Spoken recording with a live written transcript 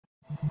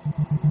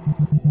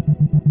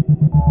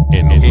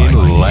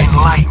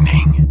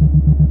enlightening,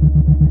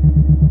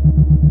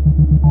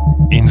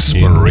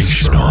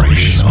 inspirational,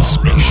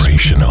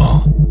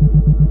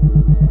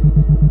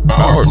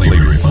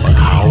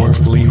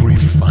 powerfully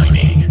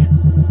refining,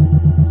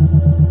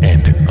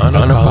 and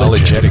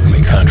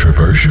unapologetically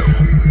controversial.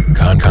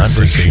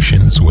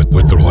 Conversations with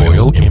the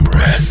Royal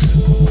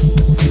Empress.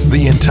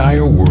 The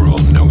entire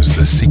world knows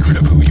the secret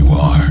of who you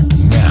are.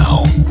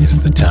 Now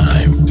is the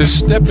time to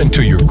step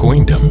into your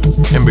queendom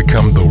and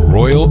become the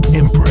Royal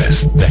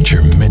Empress that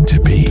you're meant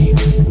to be.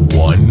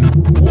 One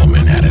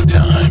woman at a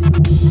time.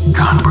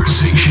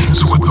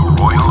 Conversations with the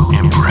Royal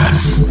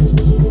Empress.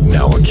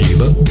 Now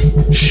Akila,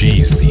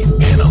 she's the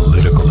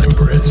analytical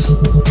Empress.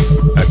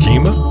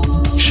 Akima,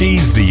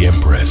 she's the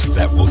Empress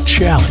that will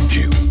challenge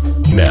you.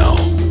 Now,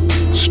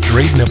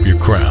 straighten up your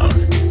crown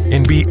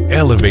and be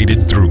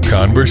elevated through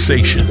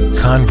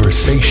conversations.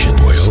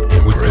 Conversations with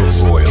the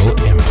Royal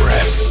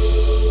Empress.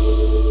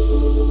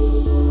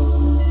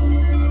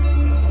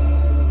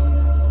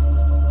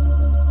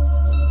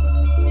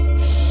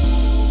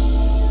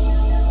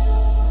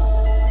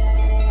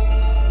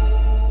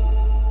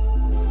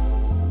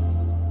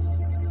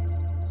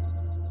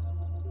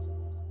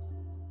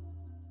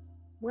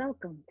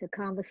 Welcome to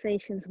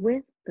Conversations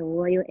with the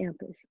Royal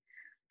Empress.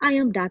 I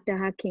am Dr.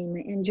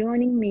 Hakima, and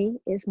joining me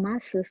is my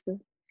sister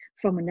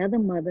from another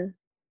mother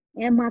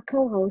and my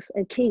co-host,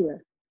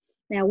 Akila.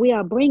 Now, we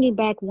are bringing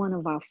back one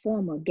of our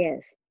former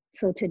guests.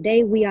 So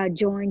today we are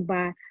joined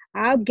by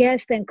our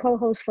guest and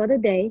co-host for the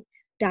day,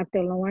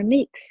 Dr. Lauren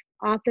Meeks,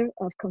 author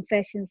of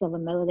Confessions of a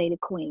Melanated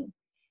Queen.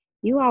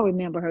 You all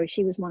remember her.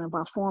 She was one of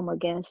our former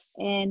guests,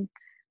 and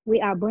we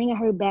are bringing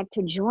her back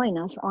to join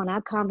us on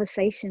our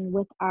conversation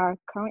with our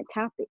current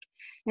topic.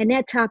 And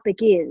that topic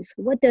is,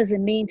 what does it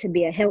mean to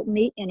be a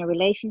helpmeet in a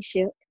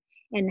relationship,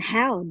 and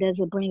how does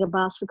it bring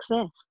about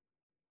success?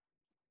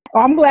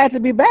 I'm glad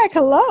to be back.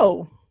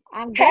 Hello.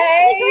 I'm glad to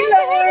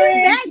have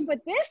you back, but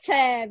this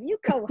time you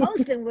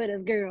co-hosting with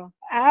us, girl.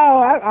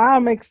 Oh,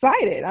 I'm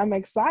excited. I'm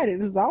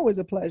excited. This is always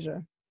a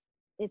pleasure.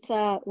 It's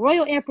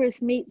Royal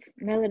Empress meets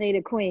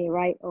Melanated Queen,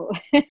 right? Oh.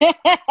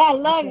 I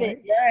love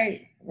it.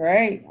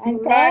 Right. I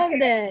love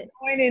that.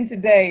 Joining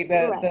today,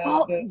 Right.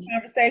 the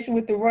conversation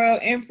with the Royal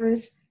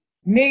Empress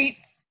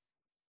meets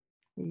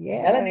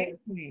Melanated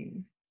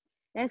Queen.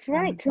 That's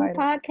right. Two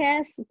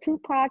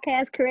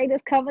podcast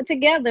creators coming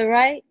together,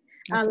 right?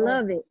 I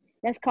love it.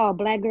 That's called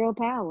Black Girl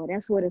Power.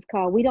 That's what it's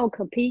called. We don't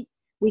compete.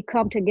 We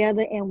come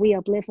together and we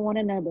uplift one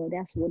another.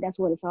 That's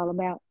what it's all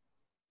about.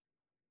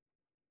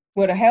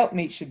 What a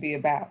helpmeet should be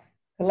about.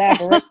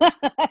 Collaboration.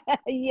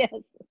 Yes.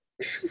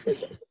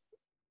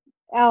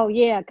 Oh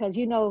yeah, because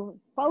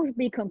folks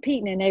be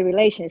competing in their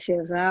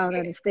relationships. I don't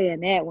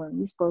understand that one.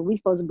 We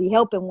supposed to be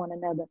helping one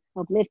another,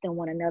 uplifting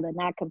one another,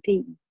 not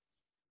competing.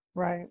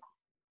 Right.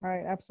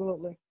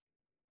 Absolutely.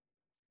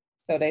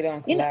 So they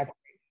don't collaborate.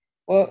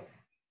 Well,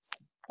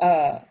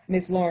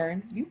 Miss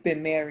Lauren, you've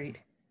been married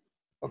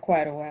for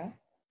quite a while.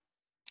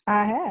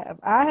 I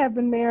have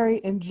been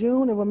married. In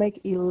June. It will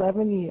make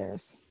 11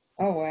 years.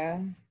 Oh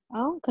wow.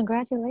 Oh,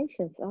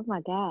 congratulations. Oh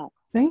my God.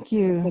 Thank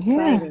you. That's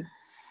exciting.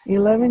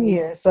 11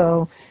 years.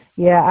 So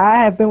yeah, I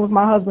have been with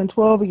my husband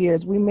 12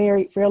 years. We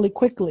married fairly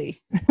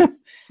quickly. So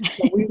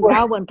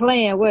y'all wasn't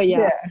playing, were y'all?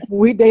 Yeah,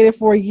 we dated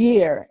for a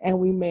year and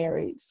we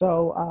married.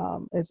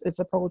 So it's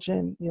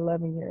approaching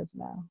 11 years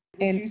now.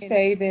 And you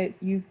say that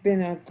you've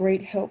been a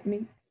great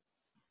helpmeet?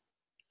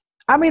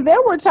 I mean,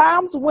 there were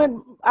times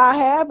when I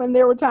have, and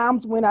there were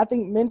times when I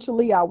think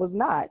mentally I was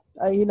not.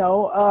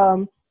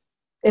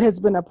 It has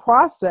been a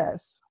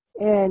process,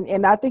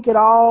 and I think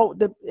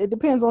it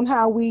depends on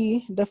how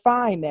we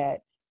define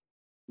that.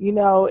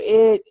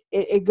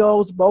 It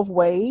goes both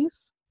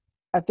ways.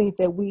 I think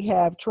that we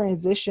have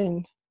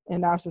transitioned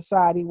in our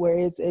society where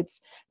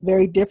it's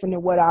very different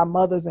than what our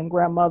mothers and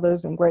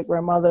grandmothers and great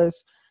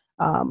grandmothers,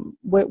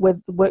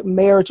 what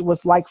marriage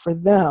was like for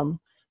them.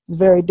 It's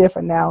very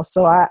different now.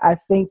 So I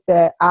think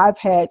that I've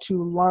had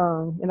to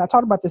learn, and I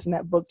talked about this in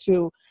that book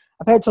too.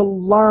 I've had to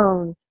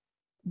learn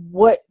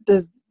what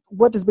does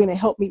being a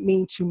helpmeet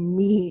mean to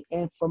me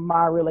and for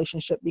my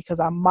relationship, because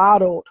I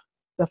modeled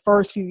the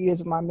first few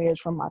years of my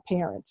marriage from my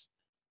parents,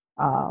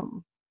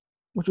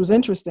 which was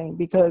interesting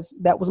because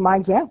that was my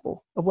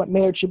example of what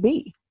marriage should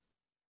be.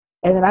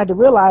 And then I had to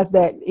realize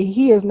that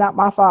he is not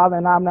my father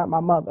and I'm not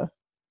my mother.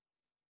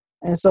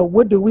 And so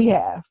what do we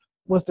have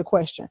was the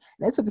question.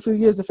 And it took a few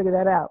years to figure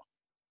that out.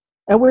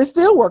 And we're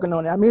still working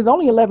on it. I mean, it's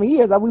only 11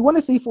 years. We want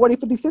to see 40,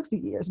 50, 60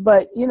 years.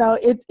 But,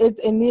 it's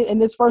in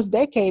this first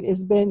decade,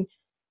 it's been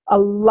a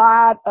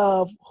lot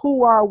of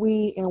who are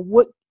we and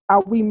what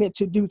are we meant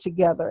to do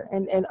together,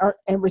 and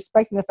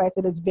respecting the fact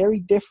that it's very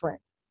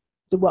different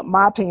than what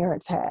my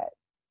parents had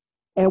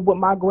and what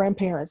my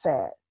grandparents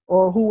had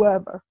or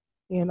whoever.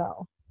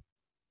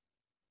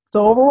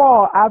 So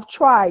overall, I've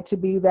tried to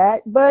be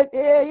that, but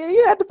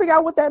you have to figure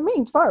out what that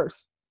means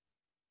first.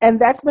 And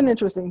that's been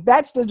interesting.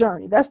 That's the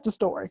journey. That's the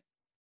story.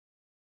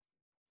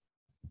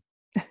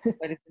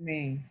 What does it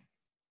mean?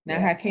 Now,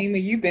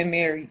 Hakima, you've been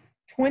married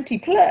 20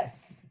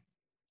 plus.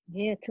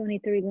 Yeah,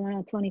 23 going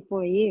on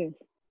 24 years.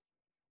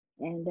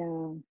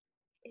 And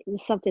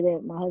it's something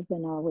that my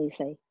husband always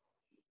say.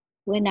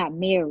 We're not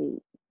married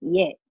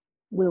yet.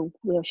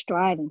 We're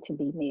striving to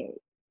be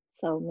married.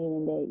 So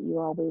meaning that you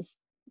always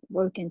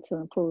working to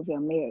improve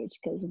your marriage,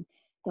 because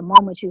the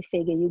moment you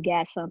figure you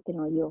got something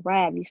or you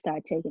arrive, you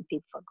start taking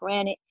people for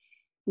granted.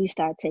 You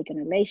start taking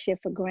a relationship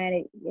for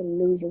granted. It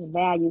loses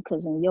value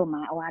because in your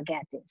mind, oh, I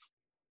got this.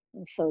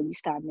 And so you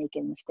start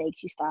making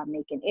mistakes, you start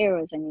making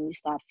errors, and then you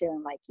start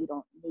feeling like you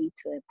don't need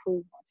to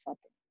improve on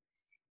something.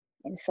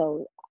 And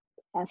so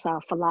that's our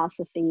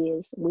philosophy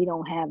is we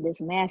don't have this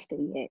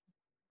mastery yet.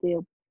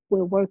 We're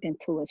we're working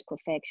towards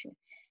perfection.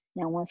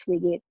 Now once we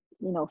get,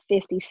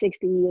 50,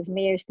 60 years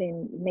marriage,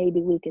 then maybe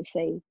we could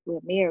say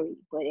we're married.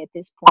 But at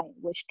this point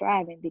we're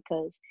striving,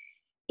 because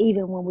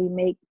even when we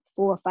make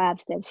 4 or 5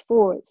 steps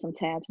forward,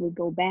 sometimes we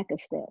go back a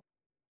step.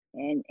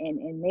 And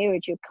in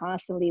marriage you're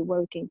constantly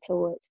working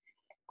towards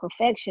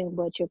perfection,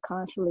 but you're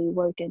constantly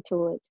working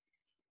towards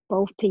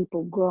both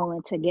people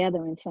growing together.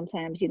 And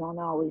sometimes you don't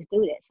always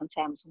do that.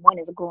 Sometimes one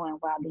is growing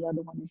while the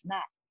other one is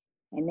not.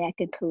 And that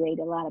could create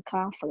a lot of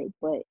conflict.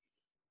 But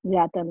you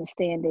have to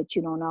understand that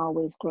you don't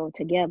always grow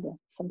together.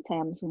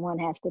 Sometimes one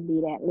has to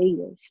be that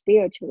leader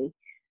spiritually,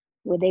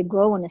 where they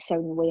grow in a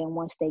certain way. And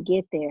once they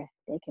get there,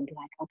 they can be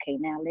like, okay,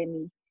 now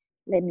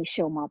let me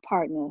show my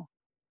partner,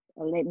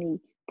 or let me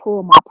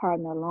pull my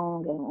partner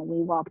along, and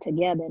we walk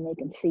together, and they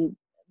can see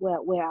where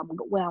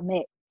I'm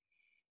at,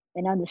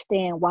 and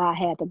understand why I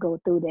had to go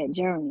through that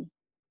journey.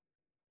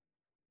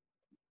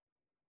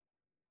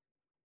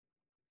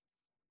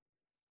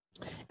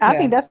 I Yeah.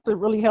 think that's a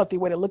really healthy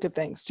way to look at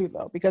things too,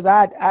 though, because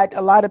I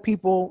a lot of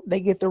people, they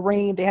get the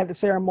ring, they have the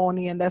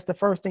ceremony, and that's the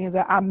first thing is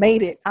that I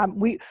made it. I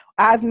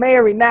was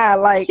married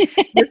now, like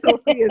Miss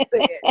Sophia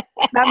said,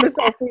 not Miss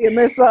Sophia,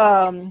 Miss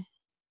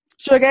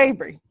Sugar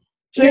Avery.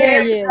 Sugar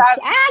Yeah, Avery yeah. said,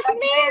 I I'm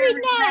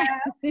married now.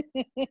 married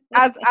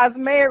now. I was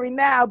married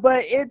now,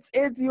 but it's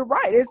you're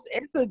right.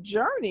 It's a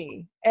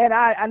journey, and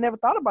I never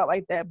thought about it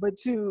like that. But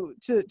to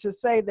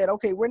say that,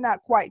 okay, we're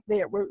not quite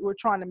there. We're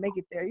trying to make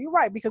it there. You're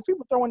right, because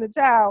people throw in the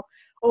towel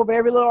over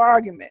every little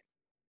argument,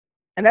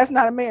 and that's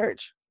not a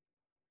marriage.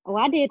 Oh,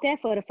 I did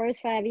that for the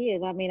first 5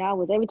 years. I mean, I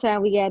was every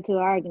time we got into an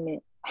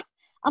argument,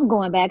 I'm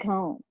going back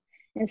home.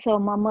 And so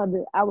my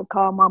mother, I would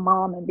call my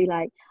mom and be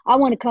like, I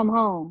want to come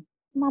home.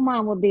 My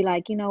mom would be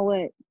like, you know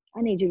what?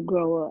 I need you to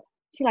grow up.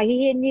 She like,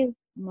 he hitting you?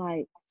 I'm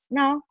like,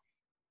 no.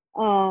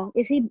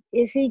 Is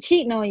he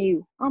cheating on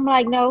you? I'm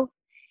like, no.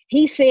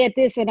 He said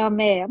this and I'm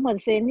mad. My mother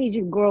said, I need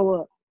you to grow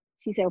up.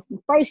 She said,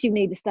 first you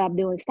need to stop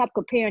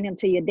comparing him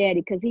to your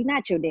daddy, because he's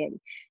not your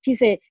daddy. She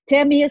said,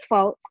 tell me his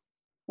faults.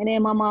 And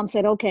then my mom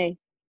said, okay,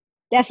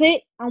 that's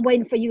it. I'm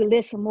waiting for you to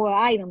list some more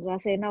items. I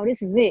said, no,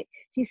 this is it.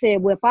 She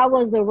said, well, if I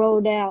was to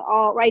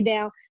write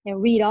down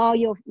and read all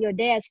your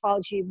dad's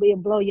faults, you will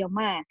blow your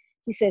mind.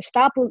 She said,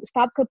 stop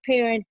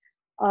comparing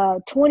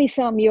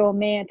 20-some-year-old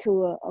man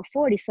to a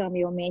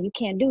 40-some-year-old man. You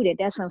can't do that.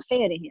 That's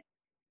unfair to him.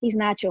 He's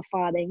not your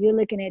father. You're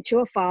looking at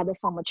your father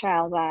from a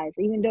child's eyes.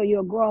 Even though you're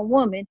a grown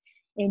woman,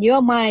 in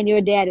your mind, your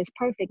dad is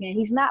perfect, and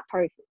he's not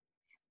perfect.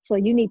 So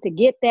you need to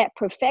get that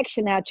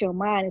perfection out your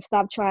mind and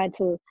stop trying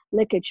to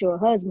look at your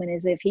husband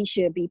as if he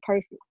should be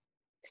perfect.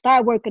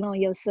 Start working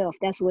on yourself.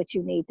 That's what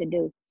you need to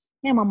do.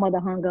 And my mother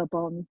hung up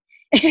on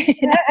me.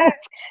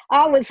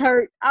 I was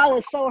hurt. I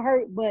was so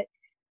hurt. But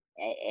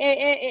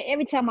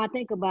every time I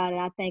think about it,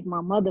 I thank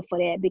my mother for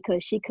that,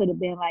 because she could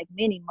have been like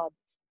many mothers.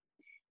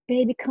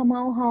 Baby, come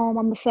on home.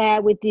 I'm going to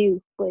side with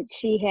you. But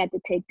she had to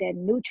take that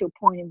neutral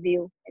point of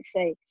view and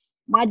say,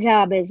 my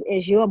job as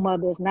your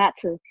mother is not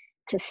to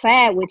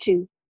side with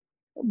you,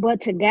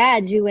 but to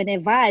guide you and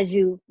advise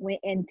you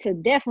and to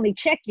definitely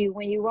check you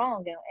when you're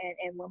wrong.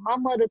 And when my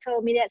mother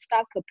told me that,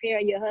 stop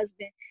comparing your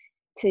husband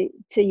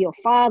to your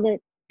father,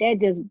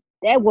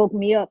 that woke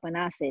me up. And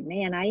I said,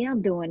 man, I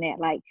am doing that.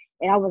 Like,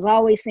 and I was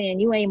always saying,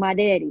 you ain't my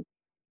daddy.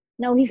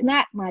 No, he's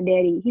not my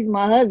daddy. He's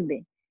my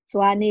husband.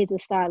 So I need to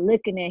start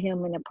looking at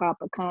him in the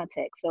proper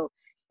context. So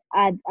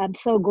I'm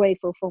so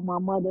grateful for my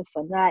mother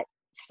for not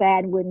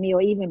siding with me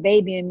or even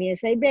babying me and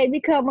say,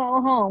 baby, come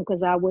on home,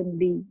 because I wouldn't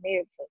be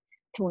married for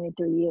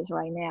 23 years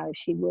right now if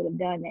she would have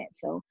done that.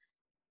 So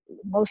the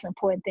most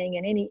important thing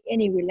in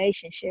any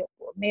relationship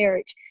or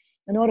marriage,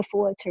 in order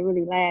for it to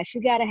really last,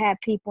 you got to have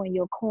people in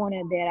your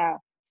corner that are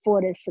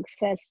for the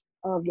success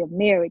of your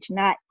marriage,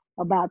 not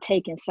about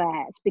taking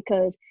sides,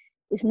 because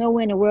there's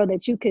nowhere in the world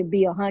that you could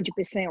be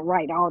 100%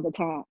 right all the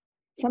time.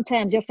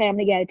 Sometimes your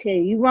family got to tell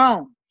you you're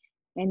wrong,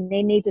 and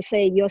they need to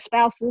say your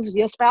spouse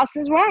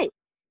is right.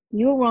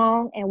 You're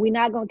wrong, and we're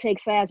not gonna take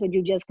sides with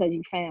you just because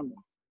you family.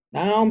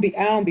 I don't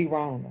be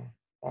wrong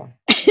though.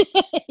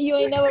 You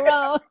ain't never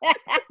wrong.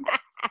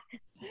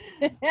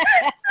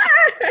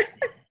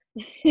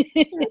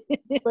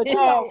 But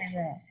No.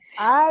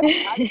 I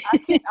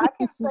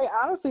can say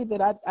honestly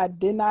that I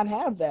did not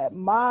have that.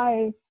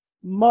 My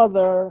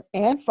mother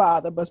and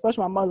father, but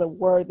especially my mother,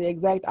 were the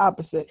exact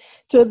opposite.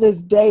 To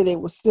this day, they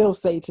will still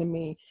say to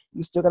me,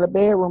 "You still got a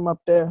bedroom up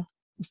there.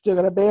 You still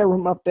got a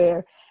bedroom up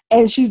there."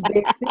 And she's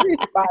dead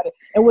serious about it.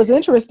 And what's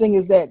interesting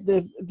is that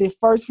the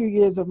first few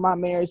years of my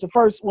marriage, the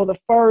first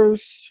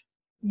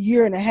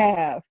year and a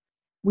half,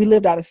 we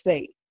lived out of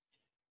state.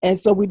 And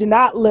so we did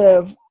not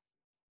live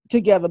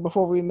together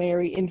before we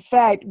married. In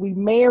fact, we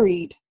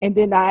married and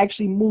then I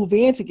actually moved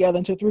in together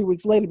until 3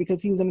 weeks later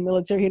because he was in the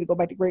military. He had to go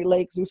back to Great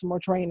Lakes, do some more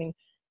training.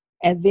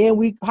 And then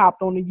we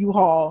hopped on the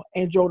U-Haul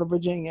and drove to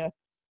Virginia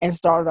and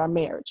started our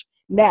marriage.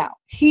 Now,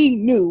 he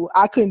knew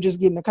I couldn't just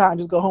get in the car and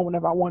just go home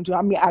whenever I wanted to.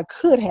 I mean, I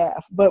could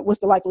have, but what's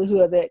the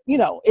likelihood that,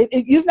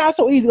 it's not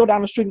so easy to go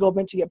down the street and go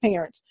vent to your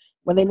parents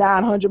when they're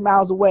 900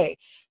 miles away.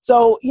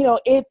 So,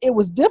 it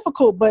was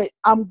difficult, but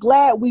I'm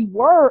glad we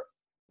were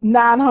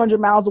 900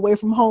 miles away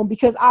from home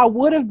because I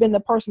would have been the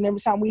person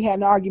every time we had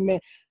an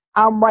argument,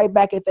 I'm right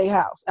back at their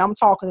house. I'm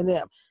talking to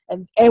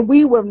them. And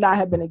we would not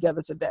have been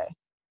together today.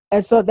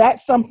 And so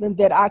that's something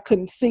that I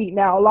couldn't see.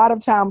 Now, a lot of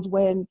times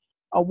when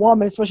a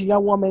woman, especially a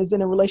young woman, is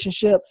in a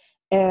relationship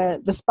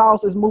and the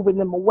spouse is moving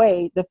them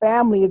away, the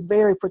family is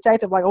very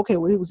protective. Like, okay,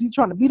 well, was he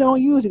trying to beat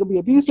on you? Is he going to be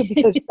abusive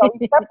because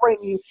he's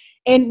separating you?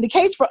 And the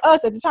case for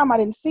us at the time, I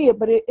didn't see it,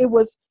 but it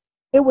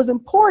was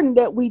important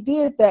that we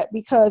did that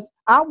because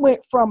I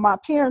went from my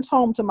parents'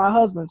 home to my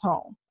husband's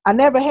home. I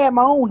never had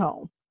my own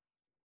home.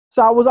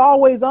 So I was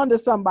always under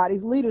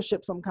somebody's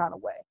leadership some kind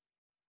of way.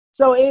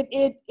 So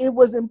it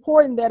was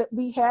important that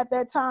we had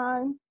that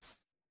time,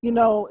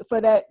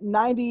 for that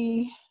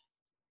 90,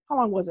 how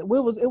long was it?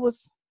 It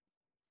was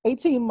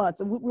 18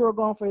 months. And we were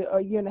gone for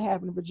a year and a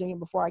half in Virginia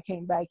before I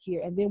came back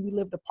here. And then we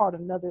lived apart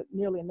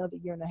nearly another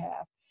year and a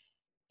half.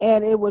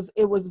 And it was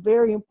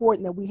very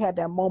important that we had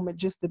that moment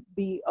just to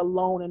be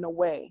alone in a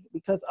way,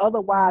 because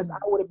otherwise I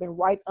would have been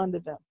right under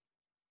them.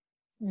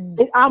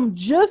 I'm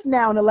just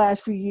now in the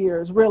last few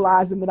years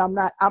realizing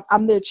that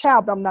I'm their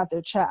child, but I'm not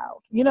their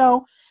child.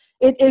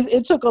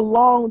 It took a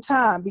long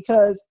time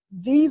because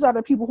these are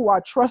the people who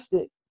I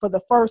trusted for the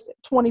first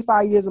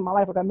 25 years of my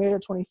life. I got married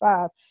at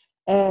 25.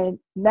 And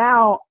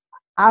now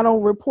I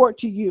don't report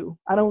to you.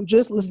 I don't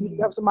just listen to you.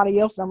 You have somebody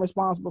else that I'm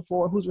responsible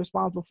for who's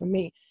responsible for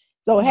me.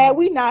 So had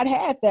we not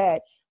had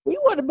that, we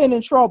would have been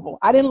in trouble.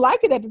 I didn't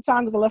like it at the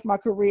time because I left my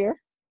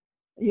career.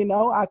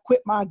 I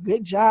quit my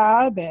good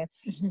job and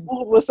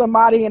moved with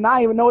somebody, and I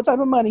didn't even know what type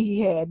of money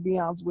he had, to be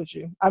honest with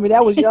you. I mean,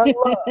 that was young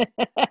love.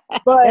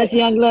 But that's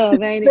young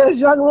love, ain't it? That's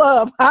young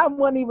love. I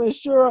wasn't even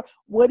sure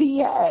what he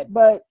had,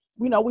 but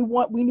we knew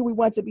we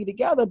wanted to be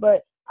together,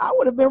 but I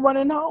would have been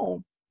running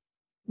home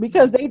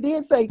because they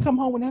did say, come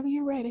home whenever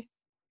you're ready.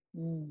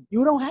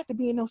 You don't have to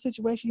be in no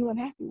situation you're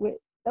unhappy with.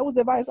 That was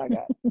the advice I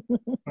got.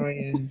 Oh,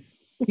 yeah.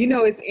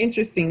 It's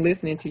interesting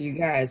listening to you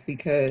guys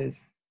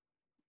because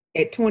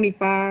at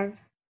 25,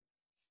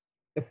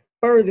 the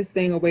furthest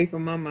thing away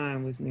from my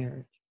mind was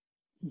marriage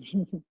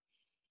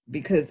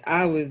because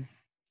I was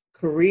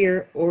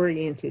career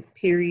oriented,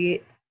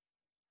 period,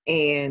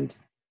 and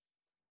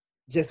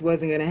just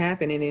wasn't going to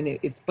happen. And then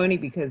it's funny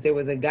because there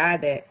was a guy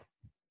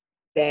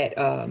that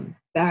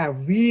I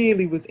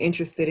really was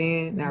interested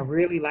in, and I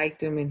really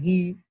liked him, and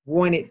he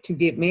wanted to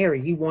get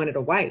married. He wanted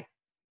a wife,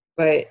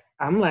 but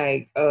I'm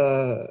like,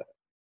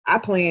 I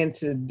plan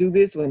to do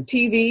this on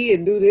TV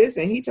and do this,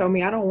 and he told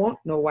me I don't want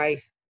no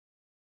wife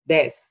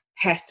that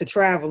has to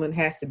travel and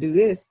has to do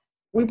this.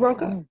 We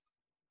broke up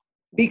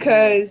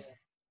because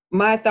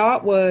my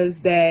thought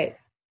was that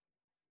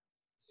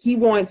he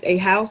wants a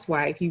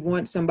housewife. He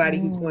wants somebody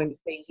who's going to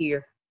stay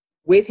here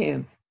with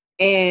him.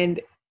 And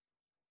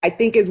I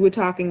think as we're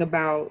talking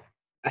about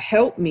a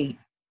helpmeet,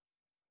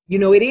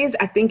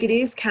 I think it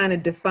is kind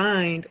of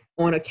defined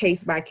on a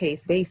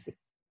case-by-case basis.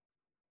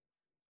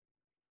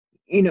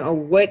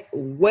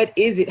 What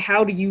is it?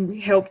 How do you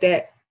help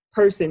that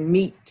person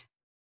meet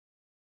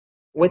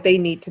what they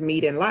need to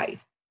meet in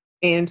life?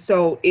 And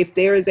so if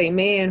there is a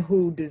man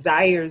who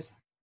desires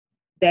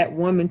that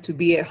woman to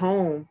be at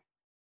home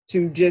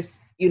to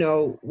just,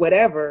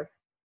 whatever,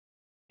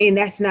 and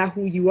that's not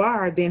who you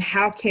are, then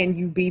how can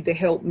you be the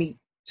helpmeet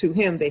to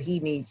him that he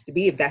needs to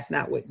be if that's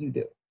not what you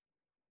do?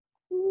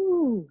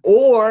 Ooh.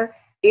 Or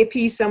if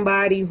he's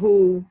somebody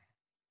who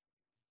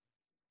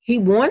he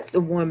wants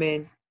a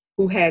woman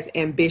who has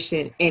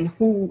ambition and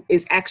who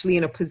is actually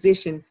in a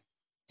position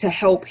to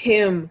help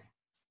him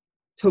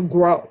to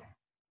grow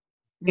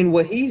in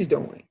what he's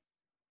doing,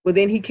 well,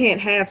 then he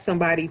can't have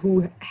somebody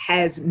who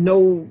has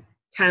any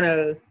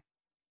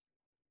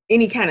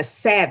kind of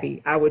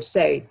savvy, I would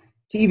say,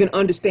 to even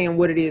understand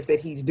what it is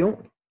that he's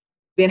doing.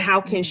 Then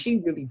how can she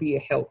really be a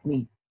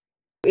helpmeet?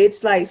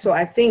 It's like, so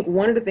I think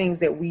one of the things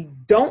that we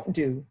don't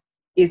do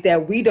is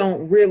that we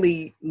don't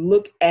really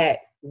look at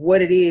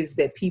what it is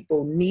that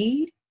people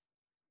need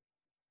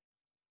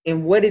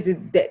and what is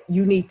it that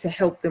you need to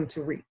help them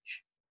to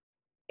reach.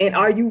 And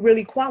are you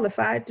really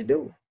qualified to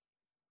do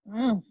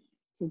it?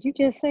 Did you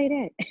just say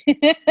that?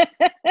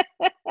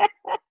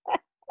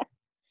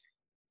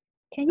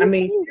 Can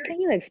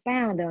you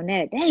expound on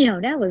that?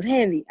 Damn, that was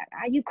heavy.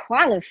 Are you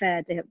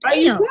qualified to help? Are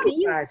you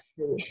qualified to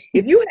do it?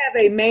 If you have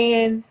a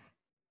man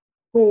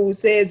who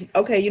says,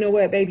 okay, you know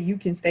what, baby, you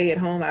can stay at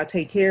home. I'll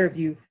take care of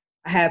you.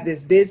 I have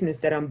this business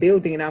that I'm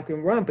building and I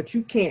can run, but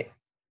you can't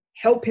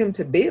help him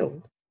to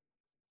build.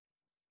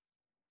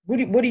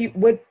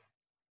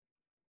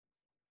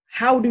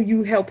 How do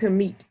you help him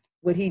meet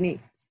what he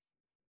needs?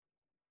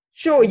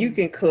 Sure, you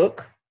can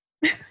cook.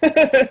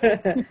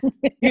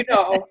 You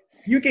know,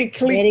 you can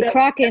clean Betty that.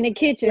 Crocker in the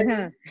kitchen,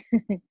 huh?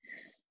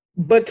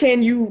 But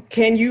can you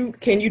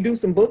do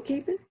some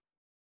bookkeeping?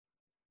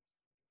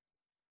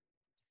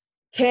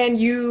 Can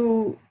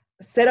you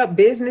set up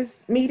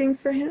business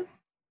meetings for him?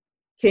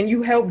 Can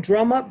you help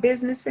drum up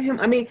business for him?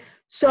 I mean,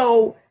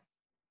 so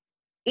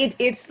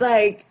it's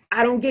like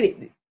I don't get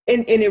it.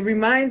 And it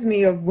reminds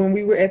me of when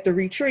we were at the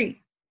retreat,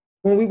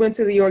 when we went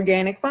to the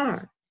organic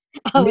farm.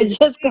 I Miss, was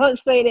just gonna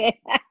say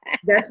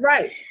that's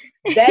right.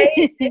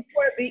 They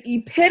were the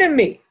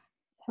epitome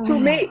to that.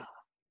 me.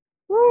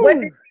 What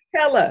did Woo. she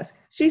tell us?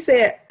 She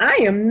said, I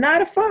am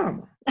not a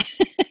farmer.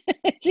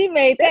 She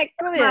made This that is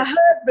what clear. my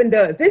husband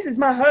does. This is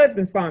my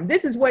husband's farm.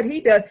 This is what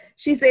he does.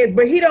 She says,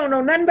 but he don't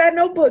know nothing about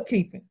no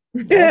bookkeeping.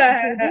 No, she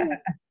sure did.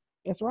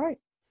 That's right.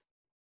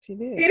 She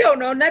did. He don't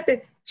know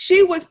nothing.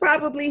 She was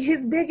probably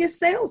his biggest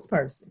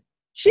salesperson.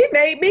 She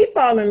made me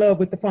fall in love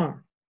with the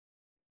farm.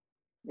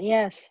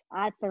 Yes,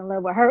 I fell in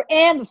love with her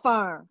and the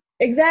farm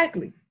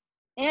Exactly.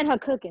 and her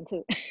cooking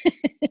too.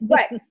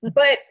 Right.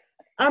 But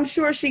I'm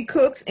sure she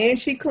cooks and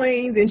she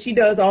cleans and she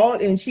does all,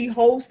 and she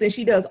hosts and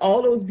she does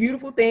all those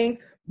beautiful things,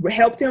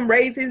 helped him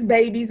raise his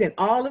babies and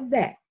all of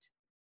that.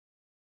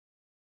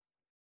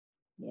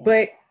 Yeah.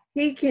 But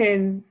he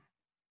can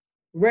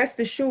rest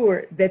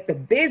assured that the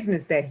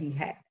business that he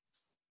has,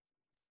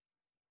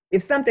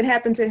 if something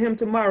happened to him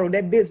tomorrow,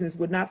 that business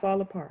would not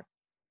fall apart.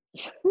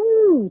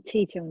 Woo,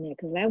 teach on that,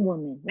 because that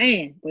woman,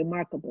 man,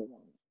 remarkable woman.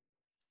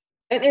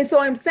 And so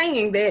I'm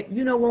saying that,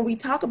 you know, when we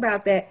talk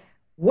about that,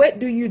 what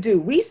do you do?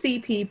 We see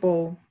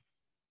people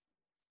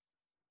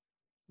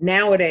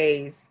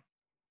nowadays,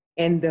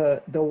 and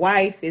the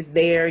wife is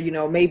there, you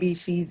know, maybe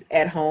she's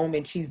at home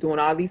and she's doing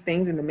all these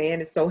things and the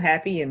man is so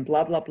happy and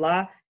blah, blah,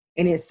 blah.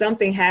 And if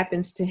something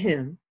happens to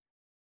him,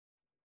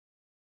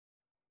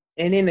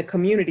 and then the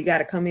community got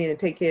to come in and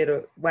take care of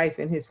the wife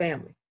and his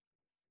family.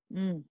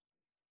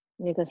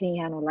 Because he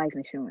ain't had no life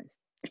insurance.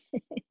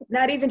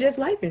 Not even just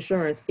life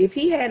insurance. If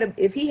he had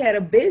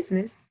a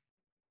business,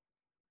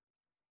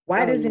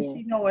 why doesn't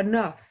she know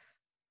enough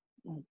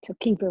to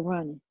keep it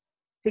running?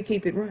 To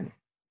keep it running.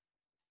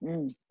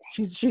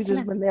 She's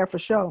just been there for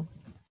show.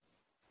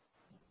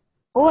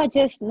 Or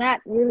just not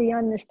really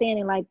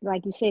understanding,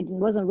 like you said,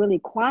 wasn't really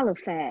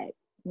qualified.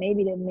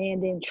 Maybe the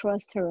man didn't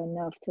trust her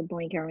enough to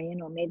bring her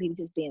in, or maybe he was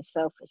just being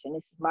selfish. And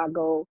this is my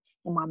goal,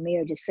 and my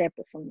marriage is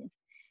separate from this.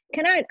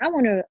 I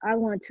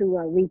want to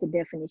read the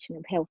definition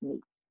of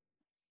helpmeet,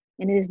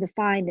 and it is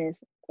defined as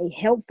a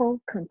helpful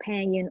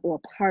companion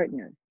or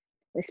partner,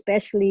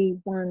 especially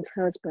one's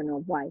husband or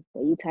wife.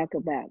 That you talk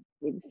about,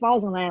 it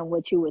falls in line with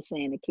what you were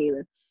saying,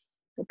 Akila.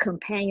 The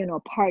companion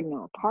or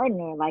partner,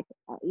 like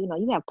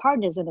you have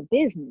partners in a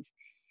business,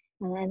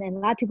 and a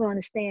lot of people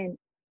understand.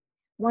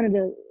 One of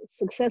the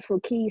successful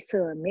keys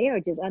to a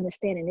marriage is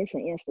understanding it's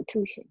an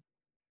institution.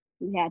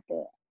 You have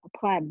to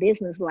apply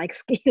business-like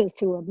skills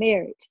to a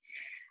marriage.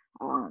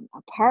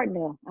 A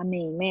partner, I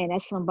mean, man,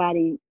 that's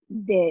somebody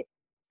that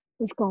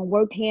is going to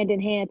work hand in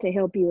hand to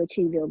help you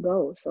achieve your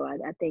goals. So I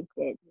think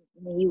that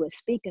when you were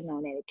speaking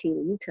on that,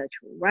 Akila, you touched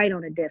right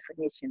on the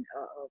definition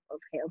of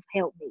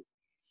helpmeet.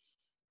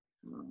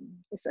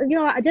 So,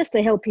 just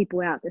to help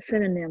people out, the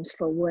synonyms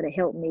for what a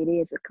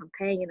helpmeet is: a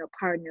companion, a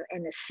partner,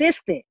 an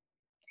assistant.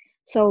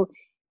 So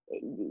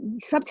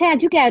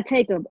sometimes you gotta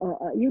take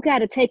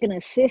an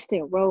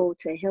assistant role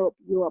to help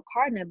your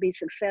partner be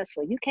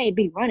successful. You can't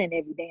be running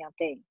every damn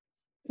thing.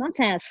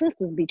 Sometimes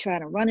sisters be trying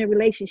to run a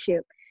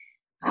relationship.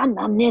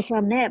 I'm this,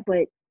 I'm that,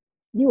 but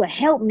you a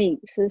helpmeet,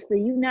 sister.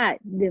 You not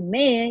the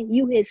man.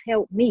 You his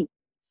helpmeet.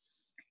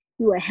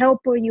 You a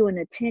helper. You an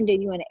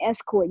attendant. You an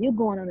escort. You're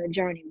going on a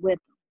journey with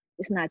them.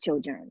 It's not your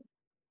journey.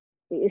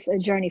 It's a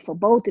journey for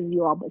both of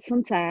you all. But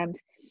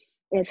sometimes,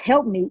 as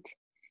helpmeets,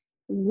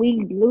 we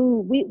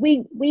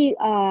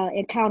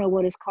encounter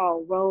what is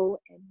called role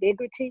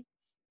ambiguity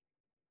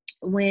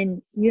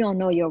when you don't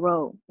know your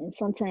role. And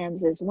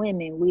sometimes as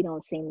women, we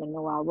don't seem to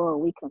know our role.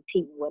 We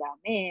competing with our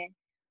man,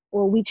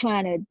 or we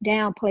trying to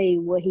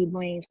downplay what he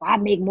brings. Well, I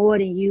make more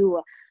than you,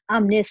 or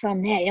I'm this,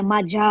 I'm that, in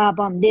my job,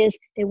 I'm this.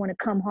 They want to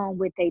come home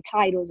with their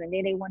titles, and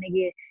then they want to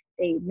get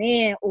their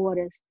man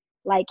orders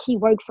like he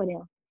worked for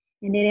them.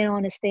 And they don't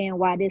understand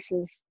why this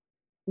is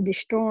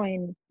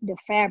destroying the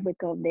fabric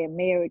of their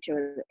marriage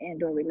or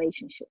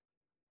relationship.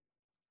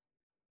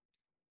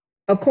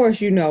 Of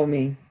course, you know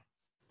me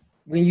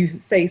when you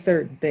say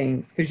certain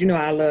things, because you know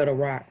I love to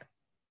rock.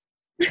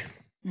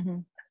 Mm-hmm.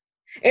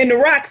 And the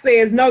rock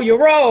says, know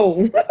your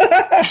role.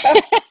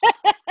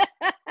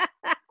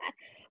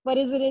 But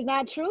is it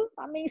not true?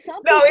 I mean,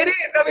 it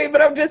is. I mean,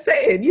 but I'm just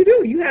saying,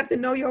 you have to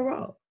know your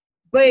role.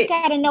 But you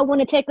gotta know when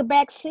to take a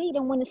back seat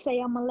and when to say,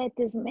 I'm gonna let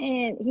this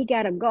man, he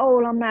got a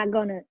goal. I'm not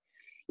gonna,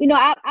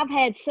 I've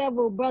had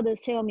several brothers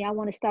tell me I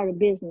want to start a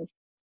business,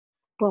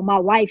 but my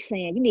wife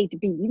saying you need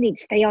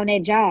to stay on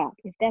that job.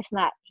 If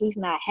he's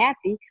not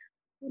happy.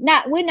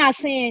 We're not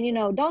saying,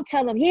 don't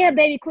tell him, yeah,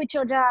 baby, quit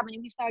your job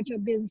and we start your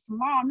business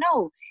tomorrow.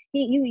 No,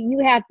 you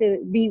have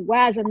to be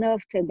wise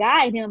enough to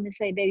guide him and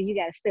say, baby, you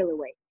got to steal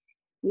away.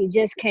 You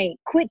just can't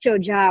quit your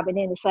job and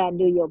then decide to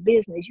do your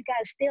business. You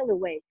got to steal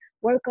away.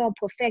 Work on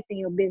perfecting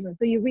your business.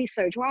 Do your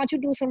research. Why don't you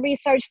do some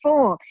research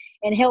for him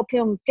and help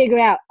him figure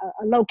out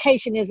a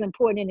location is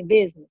important in the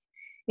business?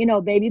 You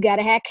know, baby, you got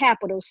to have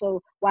capital.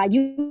 So while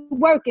you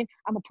working,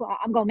 I'm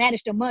gonna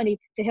manage the money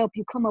to help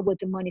you come up with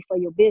the money for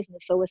your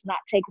business, so it's not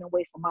taken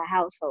away from my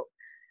household.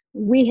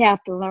 We have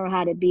to learn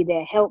how to be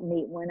that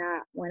helpmeet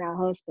when our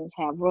husbands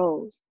have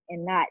roles,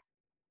 and not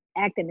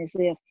acting as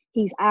if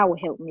he's our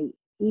helpmeet.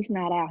 He's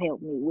not our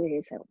helpmeet. We're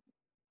his help.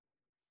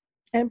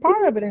 And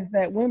part of it is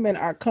that women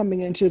are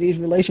coming into these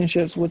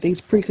relationships with these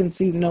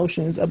preconceived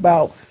notions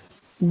about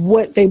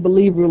what they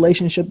believe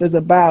relationship is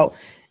about.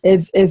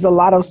 Is a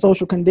lot of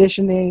social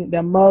conditioning,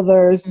 their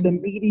mothers, the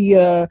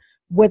media,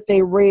 what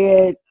they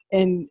read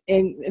in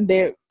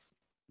their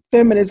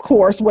feminist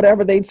course,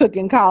 whatever they took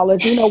in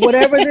college, you know,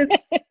 whatever this,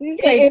 You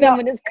say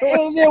feminist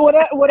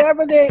course.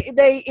 whatever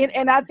they,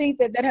 and I think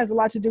that has a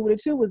lot to do with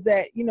it too, is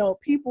that, you know,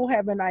 people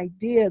have an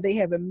idea, they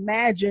have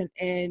imagined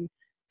and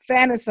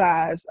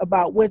fantasized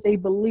about what they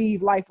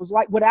believe life was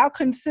like without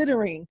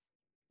considering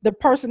the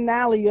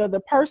personality of the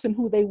person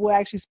who they will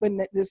actually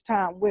spend this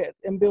time with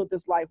and build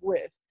this life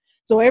with.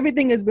 So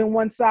everything has been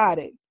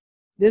one-sided.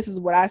 This is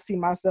what I see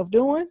myself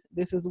doing.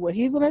 This is what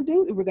he's going to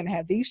do. We're going to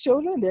have these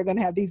children. They're going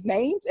to have these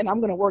names, and I'm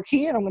going to work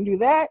here and I'm going to do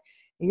that.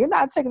 And you're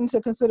not taking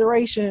into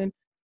consideration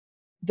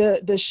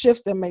the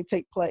shifts that may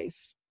take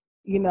place,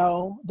 you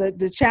know,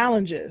 the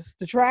challenges,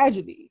 the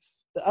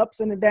tragedies, the ups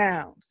and the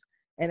downs,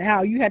 and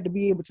how you had to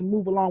be able to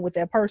move along with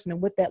that person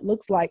and what that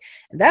looks like.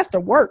 And that's the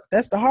work.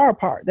 That's the hard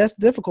part. That's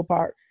the difficult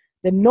part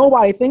that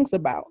nobody thinks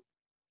about,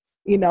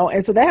 you know.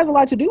 And so that has a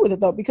lot to do with it,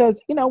 though,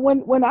 because, you know,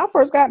 when I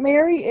first got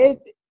married,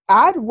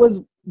 I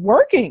was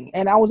working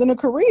and I was in a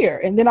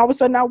career, and then all of a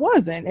sudden I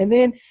wasn't. And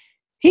then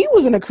he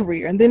was in a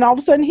career, and then all of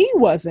a sudden he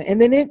wasn't.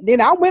 And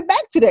then I went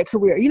back to that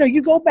career. You know,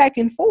 you go back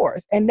and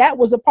forth. And that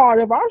was a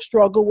part of our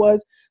struggle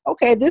was,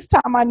 okay, this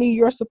time I need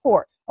your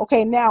support.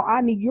 Okay, now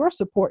I need your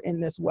support in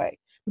this way.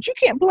 But you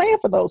can't plan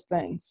for those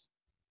things,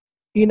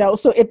 you know.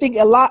 So I think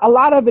a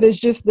lot of it is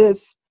just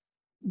this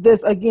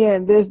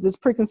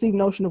preconceived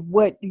notion of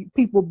what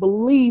people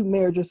believe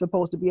marriage is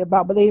supposed to be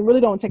about, but they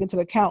really don't take into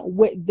account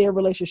what their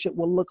relationship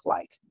will look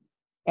like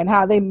and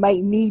how they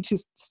might need to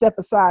step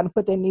aside and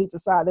put their needs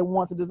aside, their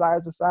wants and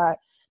desires aside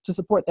to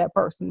support that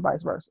person,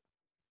 vice versa.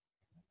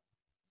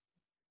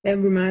 That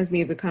reminds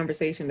me of the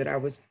conversation that I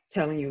was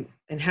telling you,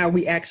 and how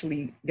we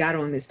actually got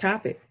on this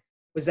topic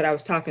was that I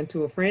was talking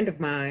to a friend of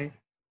mine,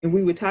 and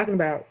we were talking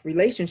about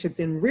relationships,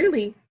 and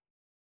really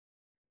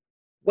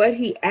what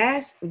he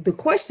asked, the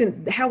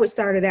question, how it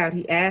started out,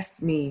 he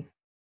asked me,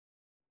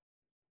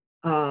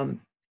 are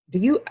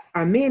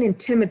men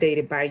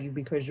intimidated by you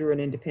because you're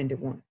an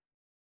independent woman?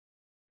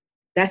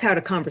 That's how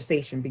the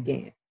conversation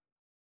began.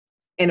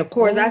 And of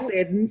course, I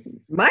said,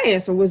 my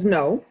answer was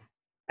no.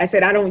 I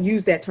said, I don't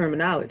use that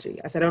terminology.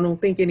 I said, I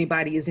don't think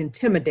anybody is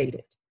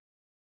intimidated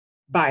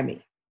by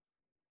me.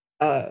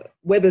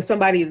 Whether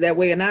somebody is that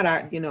way or not,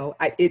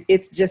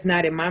 it's just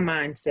not in my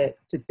mindset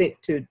to think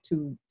to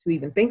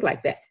even think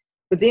like that.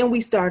 But then we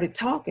started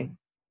talking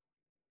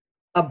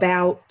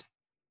about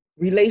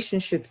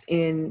relationships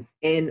and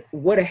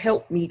what a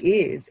helpmeet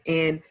is,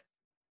 and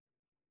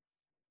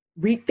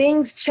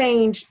things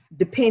change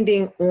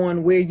depending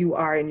on where you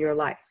are in your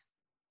life.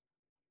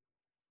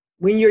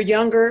 When you're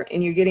younger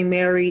and you're getting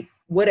married,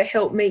 what a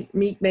helpmate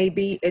may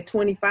be at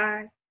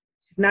 25,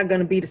 it's not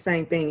going to be the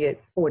same thing at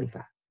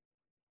 45.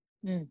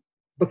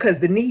 Because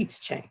the needs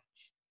change.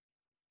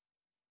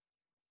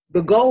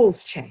 The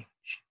goals change.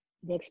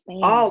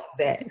 All of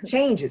that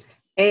changes.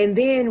 And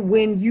then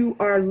when you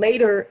are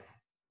later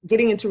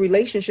getting into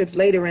relationships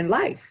later in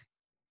life,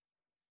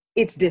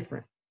 it's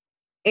different.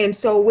 And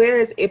so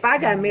whereas if I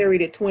got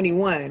married at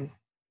 21,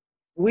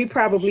 we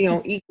probably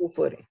on equal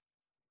footing.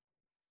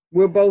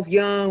 We're both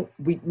young.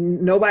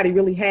 Nobody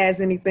really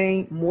has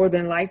anything, more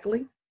than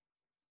likely.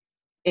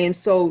 And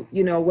so,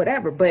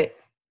 whatever. But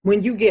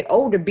when you get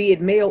older, be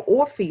it male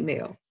or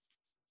female,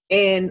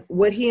 and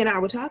what he and I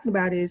were talking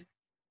about is,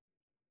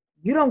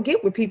 you don't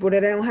get with people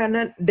that don't have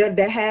none, that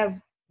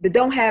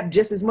don't have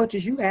just as much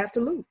as you have to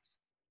lose.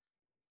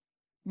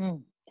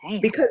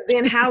 Because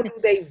then how do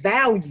they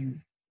value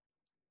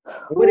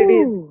what it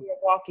is you're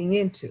walking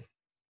into?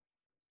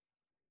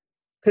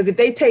 Because if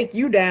they take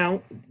you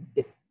down,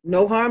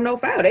 no harm, no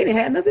foul. They didn't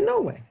have nothing,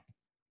 no way.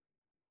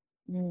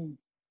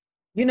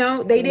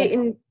 They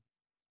didn't.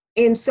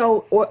 And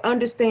so, or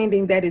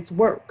understanding that it's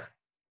work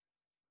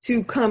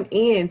to come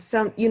in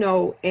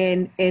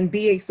and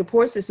be a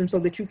support system so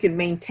that you can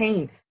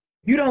maintain.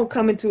 You don't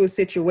come into a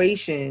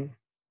situation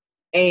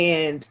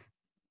and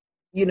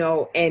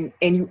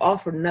you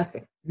offer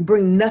nothing. You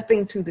bring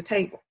nothing to the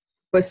table.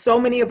 But so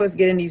many of us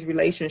get in these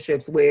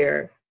relationships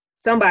where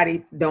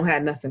somebody don't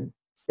have nothing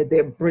that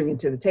they're bringing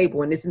to the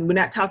table. And we're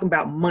not talking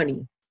about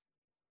money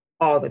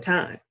all the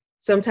time.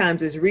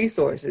 Sometimes it's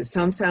resources.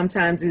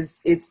 Sometimes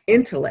it's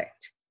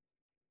intellect.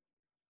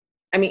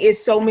 I mean,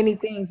 it's so many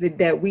things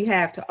that we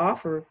have to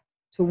offer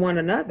to one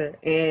another.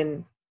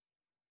 And,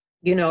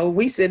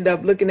 we sit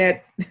up looking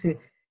at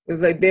It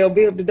was like Bill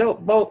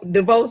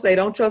DeVoe say,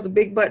 don't trust a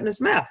big butt and a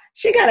smile.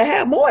 She got to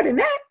have more than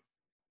that.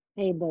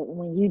 Hey, but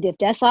if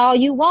that's all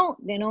you want,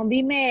 then don't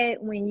be mad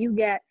when you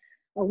got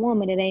a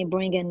woman that ain't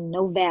bringing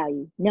no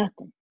value,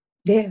 nothing.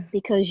 Yeah.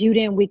 Because you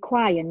didn't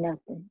require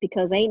nothing.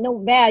 Because ain't no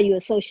value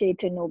associated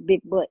to no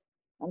big butt.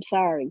 I'm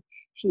sorry.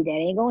 That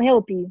ain't gonna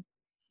help you.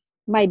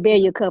 Might bear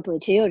you a couple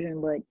of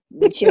children, but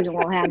the children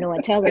won't have no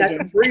intelligence. Got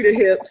some breeder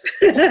hips.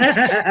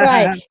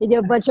 Right.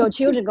 But your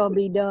children gonna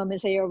be dumb and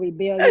say you're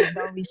rebellious,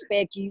 don't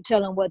respect you,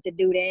 tell them what to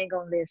do, they ain't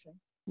gonna listen.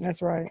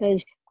 That's right.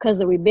 Because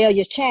the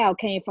rebellious child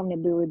came from the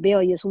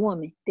rebellious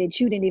woman that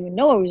you didn't even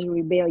know was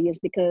rebellious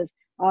because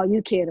all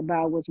you cared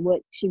about was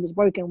what she was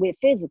working with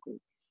physically.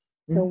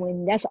 So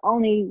when that's the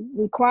only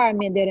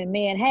requirement that a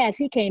man has,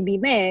 he can't be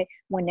mad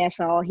when that's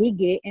all he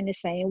get. And the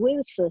same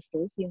with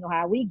sisters, you know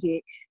how we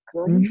get,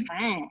 girl, he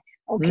fine.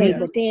 Okay,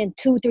 but then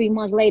 2-3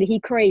 months later, he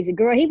crazy.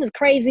 Girl, he was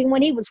crazy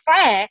when he was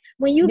fine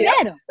when you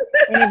met him.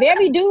 And if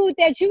every dude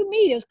that you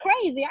meet is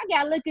crazy, I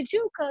gotta look at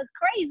you because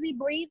crazy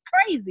breeds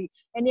crazy.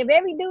 And if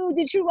every dude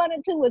that you run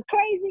into is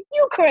crazy,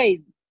 you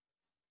crazy.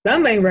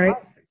 Something ain't right.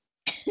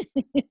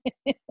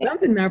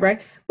 Something not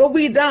right. But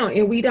we don't.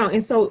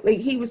 And so like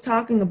he was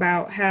talking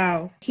about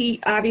how he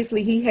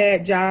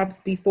had jobs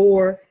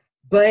before,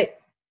 but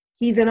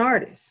he's an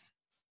artist.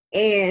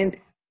 And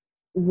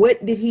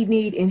what did he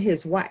need in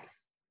his wife?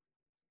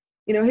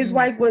 You know, his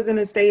wife wasn't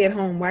a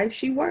stay-at-home wife.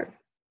 She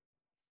worked.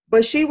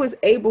 But she was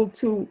able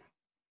to,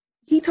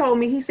 he told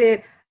me, he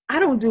said, I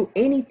don't do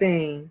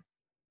anything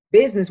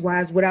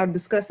business-wise without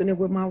discussing it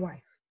with my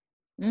wife.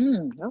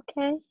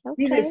 Okay.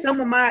 He said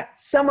some of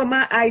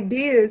my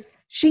ideas,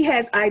 she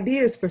has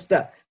ideas for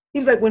stuff. He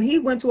was like, when he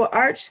went to an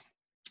art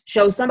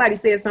show, somebody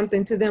said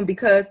something to them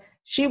because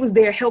she was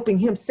there helping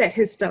him set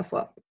his stuff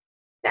up.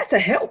 That's a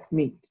help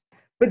meet.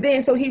 But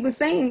then, so he was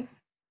saying,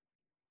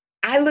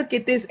 I look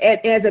at this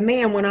as a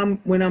man when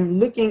I'm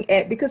looking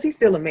at, because he's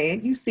still a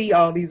man, you see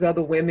all these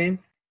other women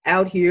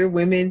out here,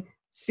 women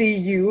see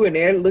you and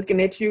they're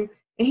looking at you.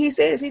 And he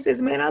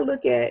says, man, I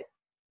look at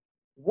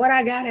what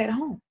I got at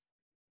home.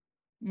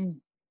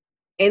 And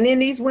then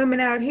these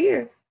women out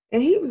here,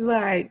 and he was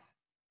like,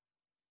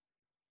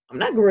 I'm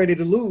not ready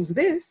to lose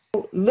this.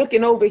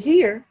 Looking over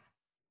here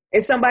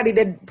at somebody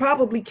that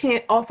probably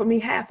can't offer me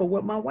half of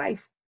what my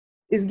wife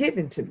is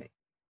giving to me.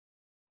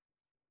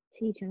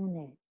 Teach on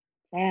that.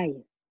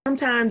 Value.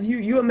 Sometimes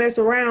you'll mess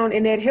around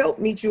and that help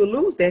meet, you'll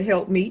lose that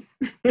help meet.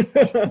 and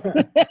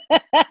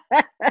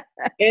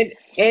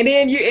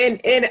then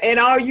and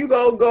all you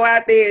go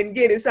out there and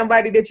get is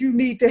somebody that you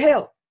need to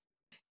help.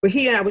 But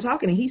he and I were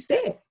talking and he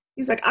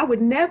was like, I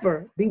would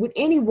never be with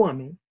any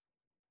woman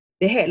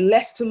that had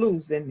less to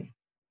lose than me.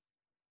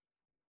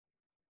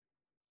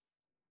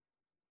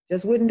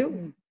 Just wouldn't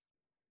do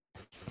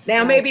it.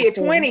 Now, maybe at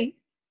 20,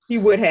 he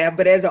would have,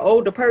 but as an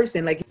older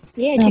person, like.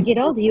 Yeah, as you get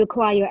older, you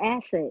acquire your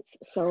assets.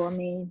 So, I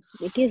mean,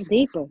 it gets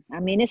deeper. I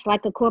mean, it's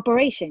like a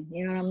corporation.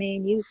 You know what I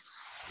mean?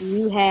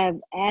 You have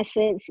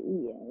assets,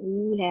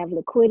 you have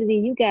liquidity,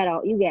 you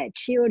got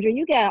children,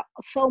 you got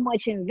so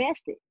much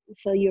invested.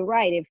 So you're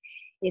right.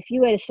 If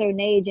you're at a certain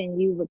age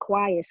and you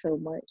require so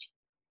much,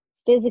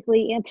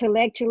 physically,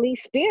 intellectually,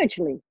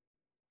 spiritually,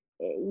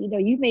 you know,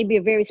 you may be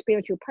a very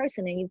spiritual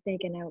person and you're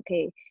thinking,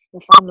 okay,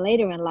 if I'm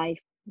later in life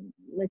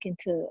looking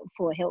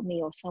for help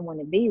me or someone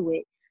to be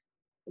with,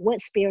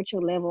 what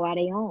spiritual level are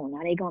they on?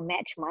 Are they gonna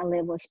match my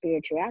level of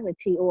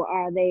spirituality, or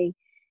are they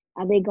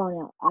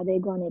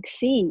gonna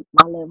exceed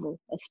my level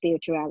of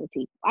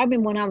spirituality? I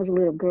remember when I was a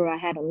little girl, I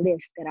had a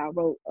list that I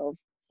wrote of.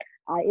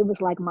 It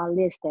was like my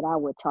list that I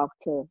would talk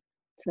to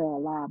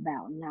Allah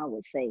about, and I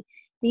would say,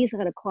 these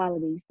are the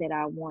qualities that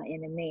I want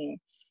in a man,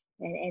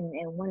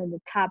 and one of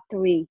the top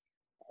 3,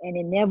 and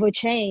it never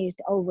changed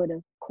over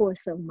the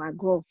course of my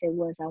growth. It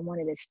was, I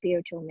wanted a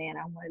spiritual man.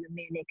 I wanted a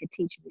man that could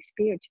teach me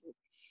spiritually.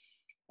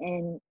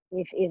 And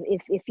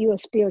if you're a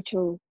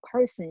spiritual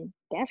person,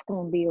 that's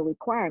going to be a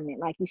requirement.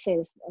 Like you said,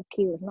 it's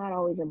not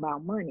always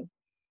about money.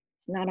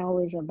 It's not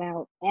always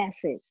about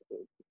assets.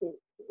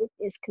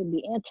 It could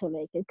be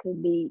intellect. It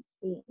could be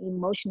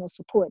emotional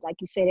support. Like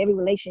you said, every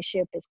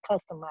relationship is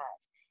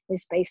customized.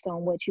 It's based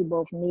on what you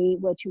both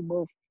need, what you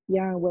both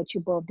yearn, what you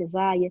both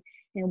desire,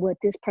 and what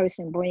this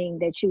person brings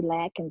that you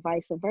lack, and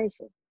vice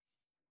versa.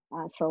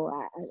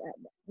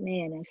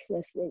 Man,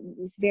 it's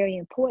very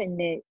important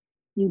that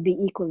you be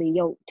equally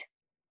yoked.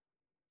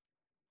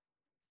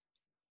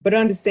 But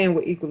understand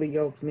what equally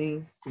yoked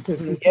means,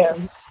 because when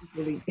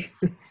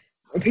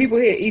people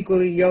hear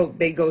equally yoked,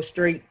 they go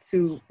straight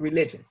to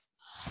religion.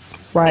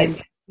 Right.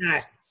 And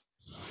not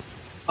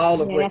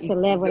all of what. That's the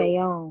level they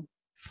own.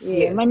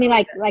 Yeah. I mean,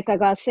 like I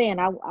was saying,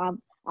 I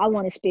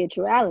wanted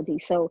spirituality,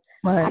 so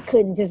I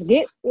couldn't just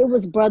get. It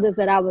was brothers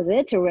that I was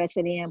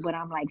interested in, but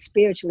I'm like,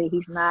 spiritually,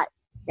 he's not.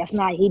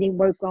 He didn't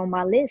work on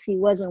my list. He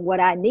wasn't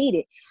what I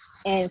needed.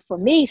 And for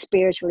me,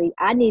 spiritually,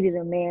 I needed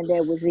a man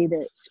that was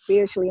either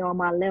spiritually on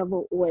my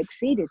level or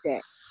exceeded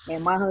that.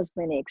 And my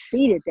husband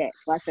exceeded that.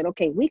 So I said,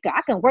 okay,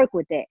 I can work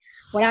with that.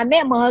 When I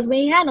met my husband,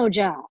 he had no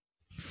job.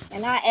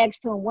 And I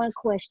asked him one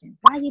question: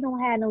 why you don't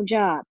have no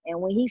job? And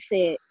when he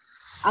said,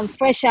 I'm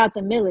fresh out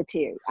the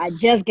military. I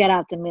just got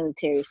out the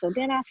military. So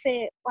then I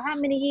said, well, how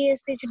many years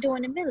did you do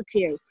in the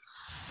military?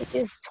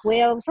 It's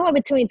 12, somewhere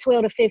between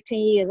 12 to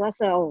 15 years. I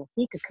said, oh,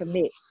 he could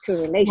commit to a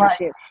Right.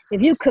 relationship.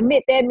 If you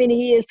commit that many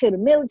years to the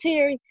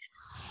military,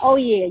 oh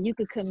yeah, you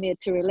could commit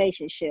to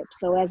relationship.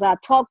 So as I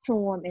talked to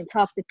him and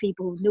talked to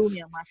people who knew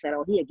him, I said,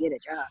 oh, he'll get a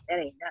job. That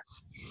ain't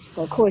nothing.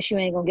 But of course, you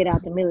ain't gonna get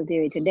out the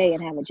military today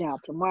and have a job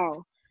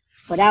tomorrow.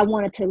 But I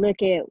wanted to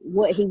look at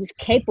what he was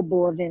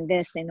capable of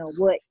investing or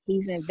what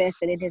he's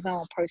invested in his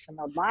own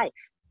personal life.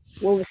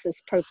 What was his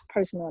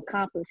personal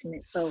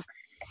accomplishment? So,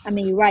 I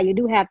mean, you're right. You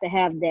do have to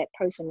have that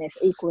person that's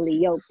equally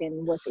yoked,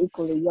 and what's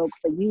equally yoked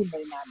for you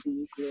may not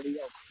be equally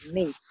yoked for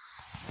me.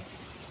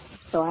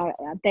 So I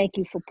thank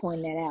you for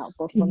pointing that out.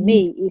 But for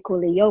me,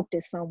 equally yoked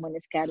is someone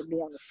that's got to be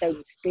on a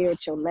certain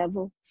spiritual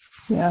level.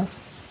 Yeah.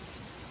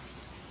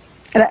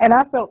 And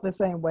I felt the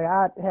same way.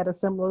 I had a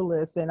similar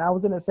list, and I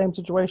was in the same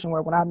situation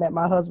where when I met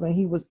my husband,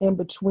 he was in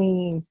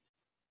between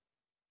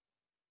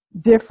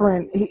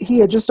different. He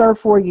had just served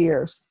 4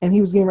 years, and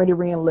he was getting ready to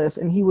re-enlist,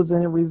 and he was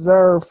in a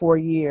reserve for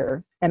a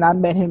year. And I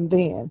met him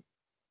then,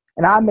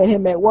 and I met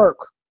him at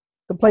work,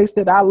 the place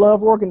that I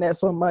love working at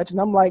so much. And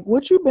I'm like,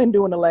 "What you been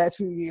doing the last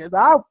few years?"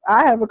 I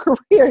have a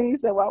career, and he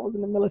said, "Well, I was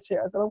in the military."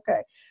 I said,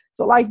 "Okay."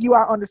 So like you,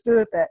 I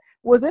understood that.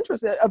 Was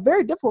interested. A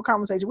very difficult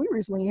conversation we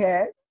recently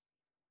had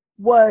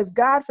was,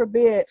 God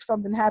forbid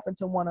something happened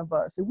to one of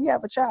us, if we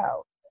have a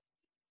child,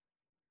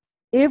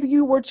 if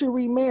you were to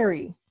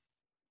remarry,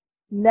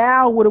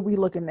 now what are we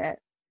looking at?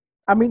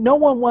 I mean, no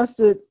one wants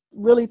to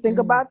really think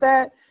about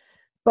that,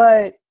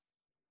 but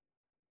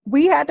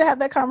we had to have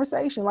that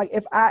conversation. Like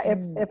if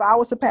I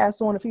was to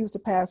pass on, if he was to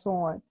pass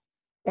on,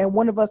 and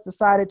one of us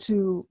decided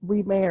to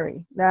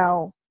remarry,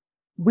 now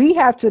we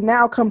have to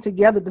now come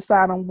together,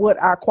 decide on what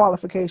our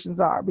qualifications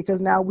are, because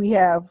now we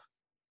have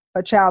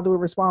a child that we're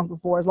responsible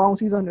for. As long as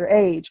he's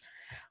underage,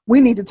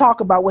 we need to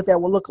talk about what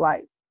that will look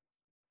like.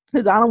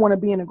 Because I don't want to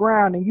be in the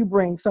ground and you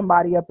bring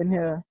somebody up in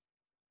here,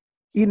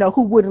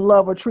 who wouldn't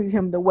love or treat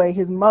him the way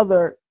his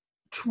mother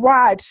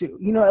tried to,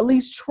 at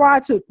least try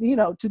to,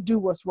 to do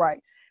what's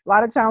right. A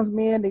lot of times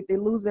men, they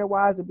lose their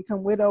wives and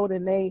become widowed,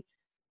 and they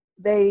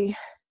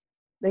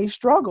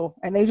struggle,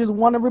 and they just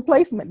want a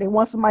replacement. They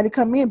want somebody to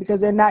come in because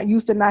they're not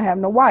used to not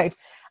having a wife.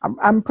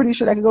 I'm pretty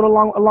sure that could go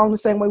along the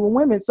same way with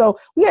women. So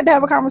we had to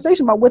have a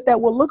conversation about what that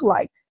would look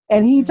like.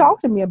 And he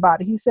talked to me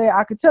about it. He said,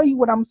 I could tell you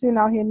what I'm seeing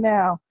out here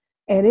now,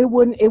 and it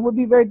would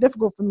be very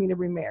difficult for me to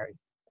remarry.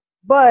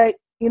 But,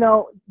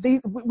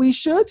 we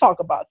should talk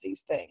about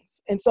these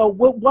things. And so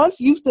what once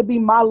used to be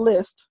my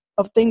list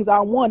of things I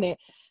wanted,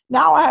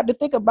 now I have to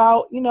think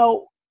about,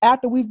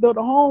 after we've built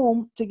a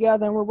home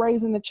together and we're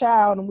raising a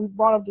child and we've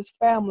brought up this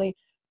family,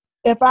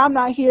 if I'm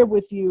not here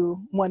with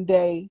you one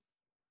day,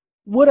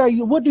 what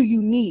do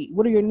you need?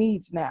 What are your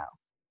needs now?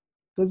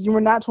 Because you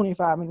are not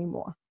 25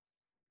 anymore.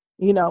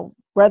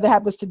 Whether it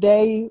happens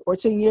today or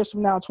 10 years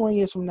from now, 20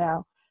 years from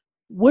now,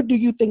 what do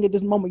you think at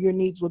this moment your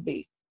needs would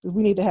be? Because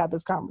we need to have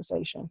this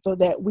conversation so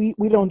that we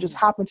don't just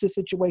hop into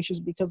situations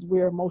because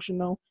we're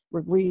emotional,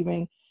 we're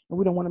grieving, and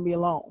we don't want to be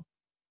alone.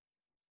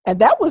 And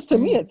that was, to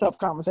me, a tough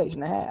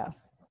conversation to have.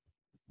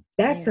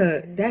 That's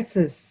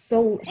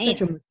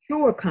such a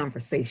mature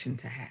conversation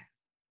to have.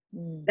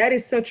 That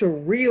is such a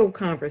real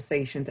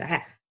conversation to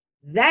have.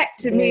 That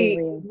to me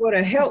is what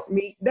a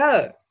helpmeet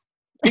does,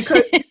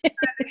 because you're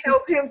trying to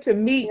help him to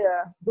meet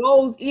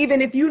goals,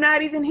 even if you're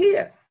not even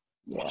here.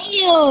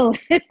 Damn.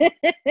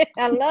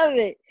 I love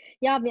it.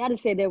 Y'all, I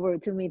just said that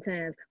word too many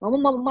times. My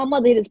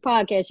mother hear this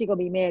podcast, she gonna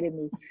be mad at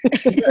me.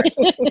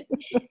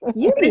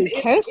 You be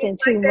cursing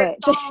too much.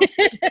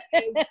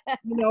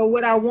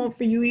 What I want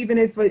for you, even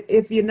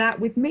if you're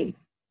not with me.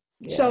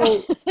 Yeah.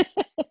 So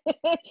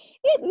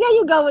there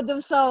you go with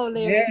them soul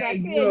lyrics. I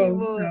tell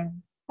you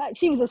what.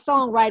 She was a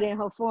songwriter in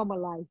her former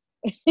life.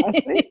 I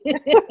see.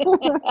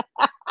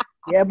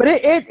 Yeah, but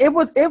it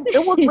was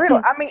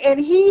real. I mean, and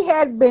he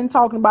had been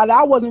talking about it.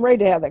 I wasn't ready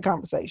to have that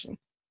conversation.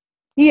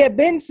 He had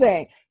been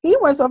saying, he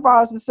went so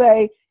far as to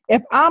say,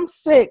 if I'm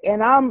sick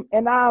and I'm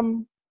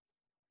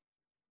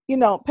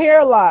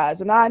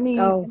paralyzed and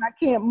and I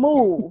can't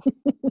move.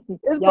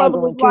 His brother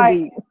was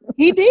like,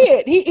 he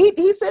did.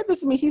 He said this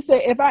to me. He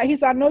said,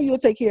 I know you'll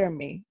take care of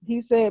me. He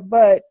said,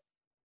 but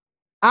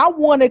I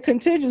want a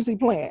contingency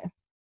plan.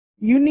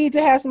 You need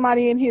to have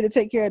somebody in here to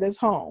take care of this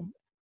home.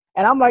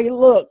 And I'm like,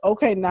 look,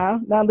 okay, now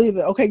leave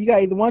it. Okay, you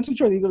got either 1, 2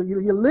 choices.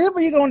 You live or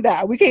you're gonna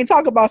die. We can't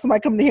talk about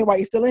somebody coming in here while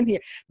you're still in here.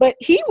 But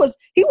he was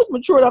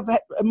mature enough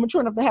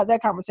to have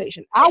that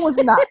conversation. I was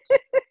not.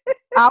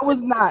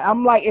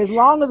 I'm like, as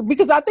long as,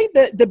 because I think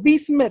the B.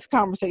 Smith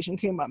conversation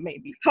came up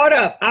maybe. Hold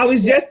up. I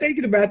was just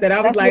thinking about that. I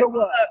was like, hold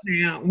up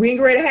now. We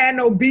ain't ready to have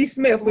no B.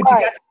 Smith, what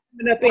you got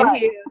coming up in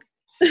here.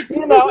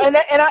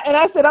 And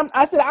I said,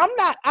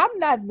 I'm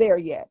not there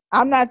yet.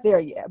 I'm not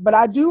there yet. But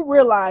I do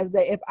realize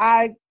that if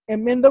I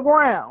am in the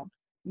ground,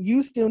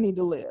 you still need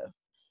to live.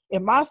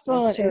 If my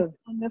son is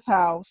in this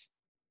house,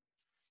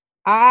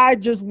 I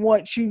just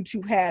want you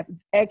to have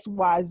X,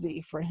 Y,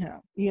 Z for him.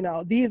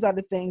 These are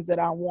the things that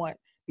I want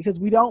because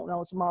we don't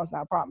know, tomorrow's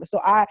not promised. So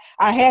I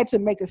had to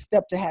make a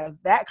step to have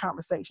that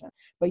conversation.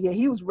 But yeah,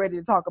 he was ready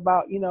to talk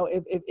about,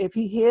 if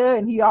he here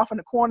and he off in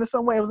the corner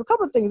somewhere. It was a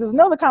couple of things. There was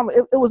another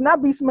comment. It was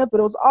not B. Smith, but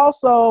it was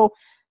also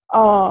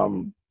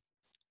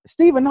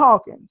Stephen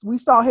Hawkins. We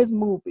saw his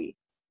movie.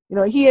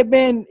 He had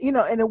been, in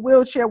a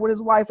wheelchair with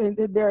his wife and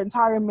their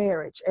entire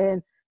marriage,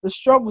 and the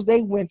struggles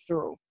they went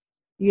through,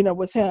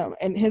 with him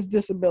and his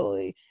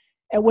disability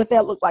and what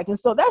that looked like. And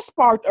so that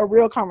sparked a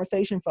real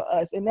conversation for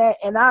us. And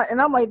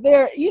I'm like,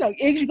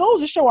 it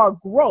goes to show our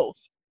growth.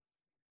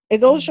 It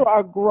goes to show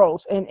our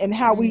growth and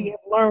how we have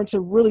learned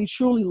to really,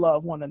 truly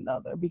love one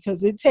another,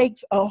 because it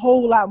takes a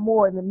whole lot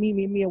more than me,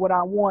 and what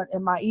I want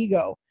and my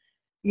ego,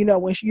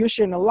 when you're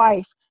sharing a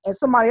life and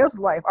somebody else's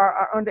life,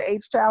 our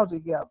underage child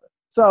together.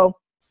 So,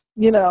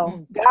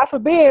 God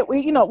forbid,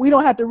 we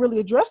don't have to really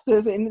address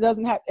this, and it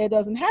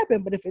doesn't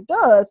happen. But if it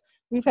does,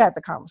 we've had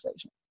the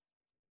conversation.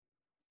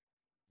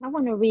 I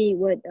want to read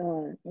what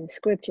in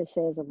scripture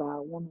says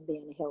about woman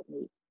being a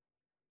helpmeet.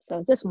 So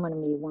I just want to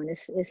read one.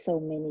 It's so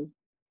many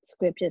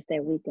scriptures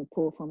that we can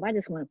pull from. I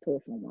just want to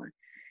pull from one.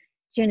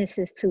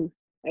 Genesis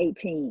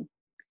 2:18.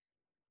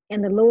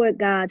 And the Lord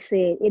God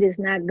said, it is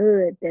not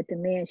good that the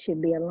man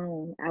should be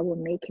alone. I will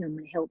make him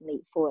a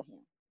helpmeet for him.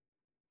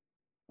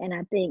 And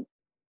I think,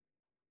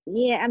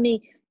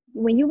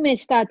 when you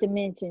start to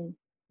mention,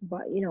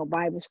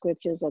 Bible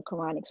scriptures or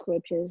Quranic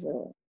scriptures,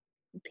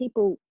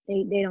 people,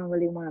 they don't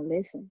really want to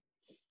listen,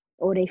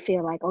 or they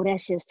feel like, oh,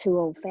 that's just too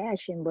old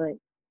fashioned. But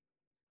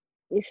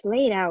it's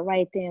laid out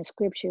right there in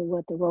scripture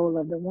what the role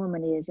of the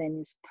woman is,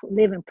 and it's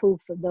living proof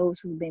for those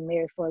who've been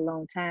married for a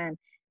long time.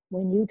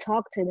 When you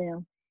talk to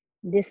them,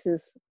 this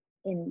is,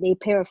 and they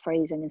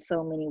paraphrasing in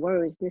so many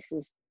words, this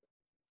is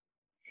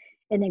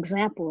an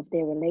example of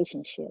their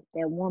relationship.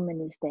 That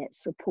woman is that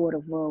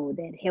supportive role,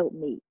 that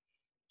helpmeet.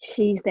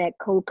 She's that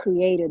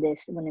co-creator.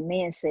 That's when a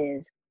man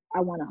says, I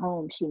want a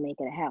home, she make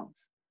it a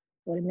house.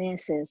 When a man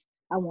says,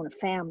 I want a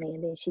family,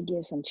 and then she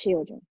gives him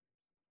children.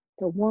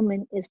 The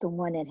woman is the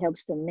one that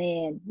helps the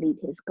man meet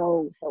his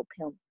goals,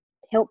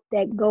 help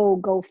that goal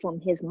go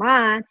from his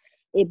mind,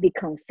 it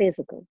becomes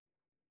physical.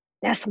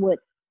 That's what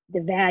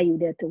the value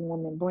that the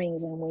woman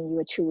brings. And when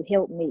you're a true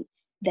helpmeet,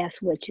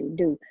 that's what you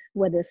do,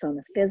 whether it's on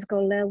a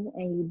physical level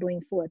and you bring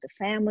forth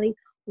a family,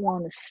 or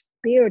on a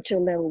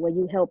spiritual level where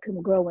you help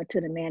him grow into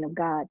the man of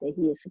God that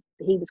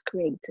he was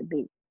created to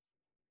be.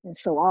 And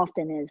so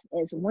often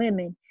as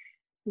women,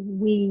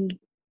 we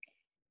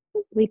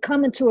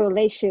come into a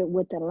relationship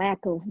with the lack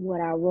of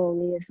what our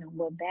role is and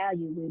what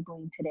value we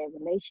bring to that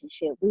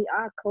relationship. We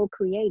are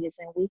co-creators,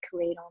 and we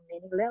create on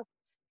many levels.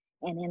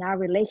 And in our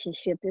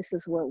relationship, this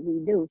is what we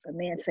do. If a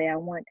man say, I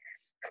want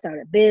to start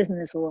a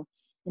business, or,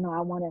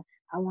 I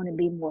want to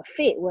be more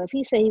fit. Well, if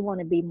he say he want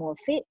to be more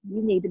fit,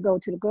 you need to go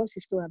to the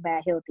grocery store and buy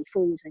healthy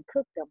foods and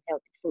cook them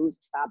healthy foods,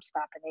 and stop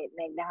stopping at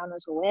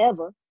McDonald's or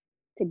wherever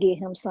to get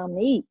him something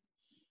to eat.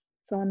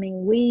 So,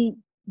 we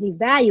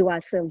devalue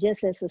ourselves.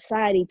 Just as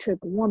society took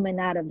woman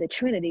out of the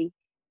Trinity,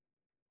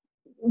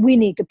 we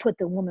need to put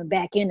the woman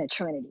back in the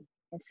Trinity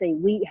and say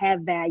we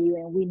have value,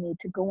 and we need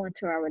to go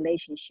into our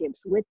relationships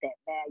with that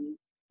value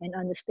and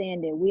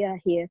understand that we are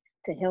here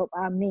to help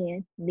our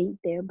men meet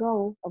their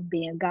goal of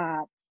being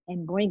God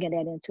and bringing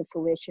that into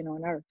fruition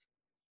on earth.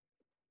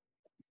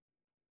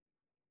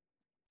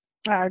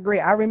 I agree.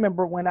 I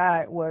remember when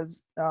I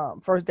was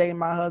first dating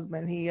my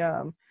husband,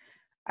 I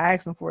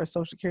asked him for his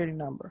social security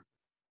number.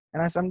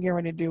 And I said, I'm getting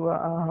ready to do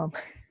I'm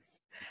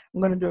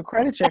going to do a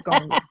credit check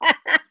on you.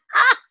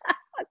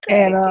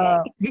 And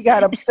he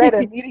got upset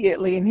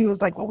immediately, and he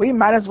was like, well, we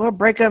might as well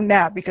break up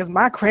now because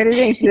my credit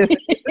ain't this.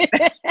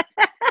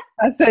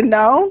 I said,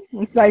 no,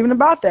 it's not even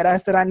about that. I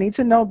said, I need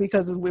to know,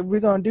 because if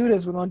we're going to do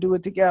this, we're going to do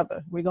it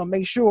together. We're going to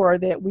make sure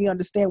that we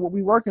understand what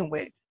we're working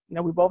with.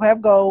 We both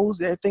have goals.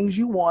 There are things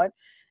you want.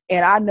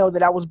 And I know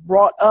that I was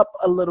brought up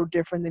a little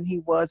different than he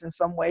was in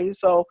some ways.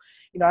 So,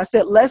 I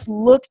said, let's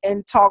look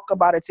and talk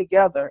about it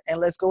together, and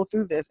let's go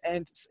through this.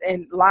 And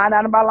line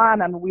item by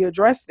line item, we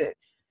addressed it.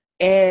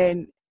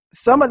 And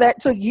some of that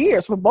took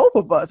years for both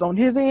of us on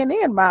his end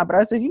and mine. But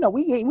I said,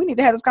 we need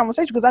to have this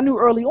conversation, because I knew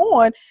early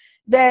on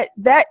that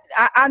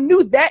I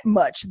knew that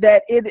much,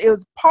 that it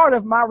is part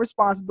of my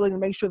responsibility to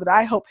make sure that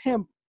I help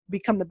him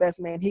become the best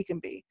man he can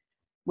be.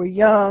 We're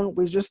young.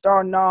 We're just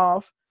starting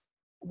off.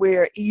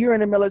 You're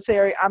in the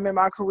military. I'm in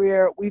my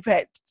career. We've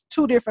had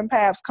two different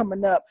paths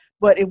coming up,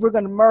 but if we're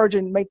going to merge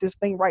and make this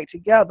thing right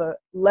together,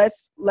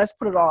 let's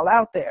put it all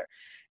out there.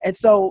 And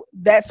so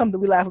that's something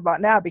we laugh about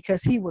now,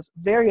 because he was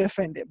very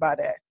offended by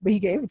that, but he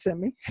gave it to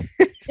me.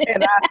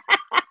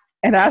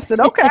 and I said,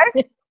 okay,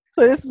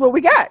 so this is what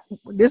we got.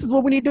 This is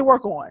what we need to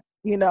work on,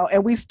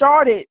 and we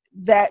started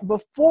that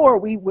before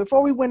we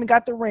went and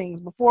got the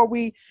rings, before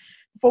we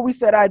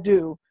said I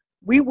do.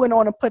 We went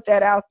on and put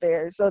that out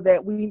there so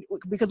that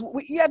because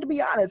you have to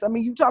be honest.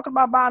 You talking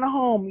about buying a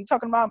home, you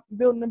talking about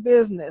building a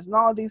business and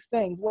all these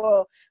things.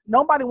 Well,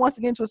 nobody wants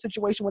to get into a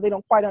situation where they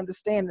don't quite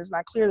understand and it's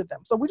not clear to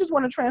them. So we just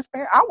want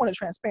I wanted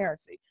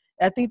transparency.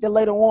 I think that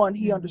later on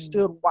he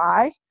understood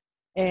why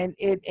and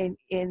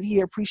he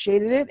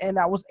appreciated it, and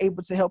I was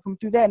able to help him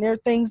through that. And there are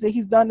things that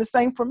he's done the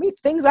same for me,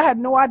 things I had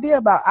no idea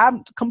about.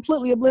 I'm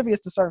completely oblivious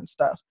to certain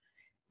stuff,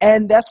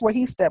 and that's where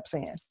he steps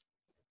in.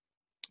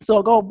 So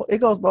it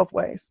goes both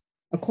ways.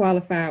 A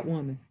qualified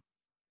woman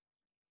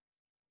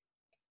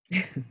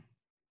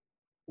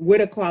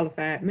with a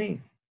qualified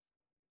man.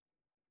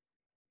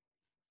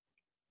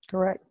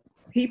 Correct.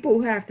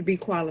 People have to be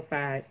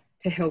qualified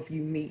to help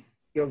you meet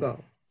your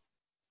goals.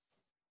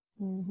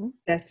 Mm-hmm.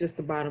 That's just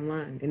the bottom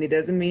line. And it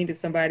doesn't mean that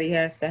somebody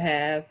has to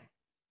have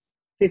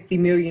 50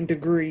 million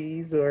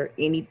degrees or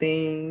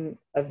anything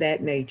of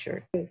that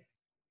nature. You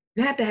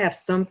have to have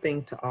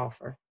something to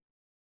offer.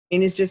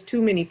 And it's just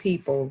too many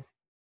people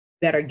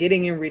that are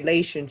getting in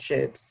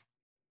relationships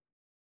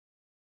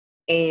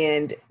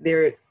and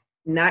they're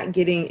not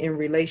getting in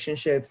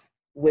relationships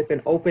with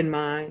an open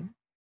mind,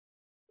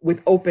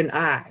 with open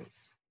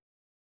eyes.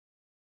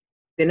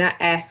 They're not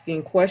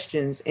asking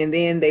questions, and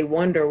then they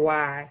wonder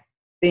why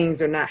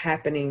things are not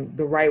happening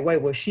the right way.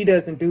 Well, she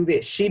doesn't do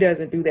this, she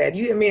doesn't do that.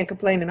 You hear men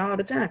complaining all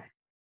the time.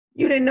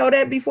 You didn't know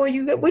that before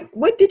you got,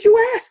 what did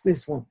you ask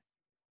this woman?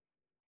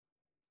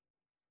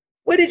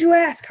 What did you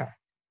ask her?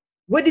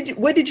 What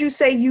did you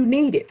say you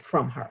needed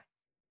from her?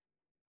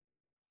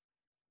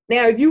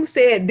 Now, if you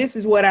said, this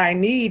is what I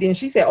need, and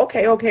she said,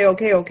 okay,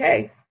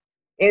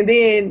 and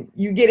then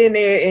you get in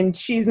there and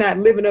she's not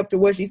living up to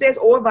what she says,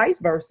 or vice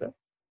versa,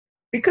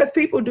 because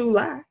people do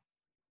lie.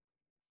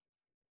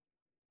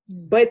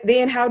 But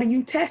then how do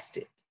you test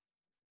it?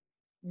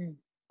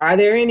 Are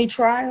there any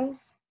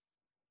trials?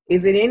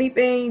 Is it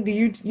anything? Do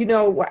you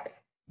know what?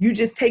 You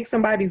just take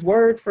somebody's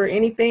word for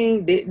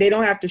anything? They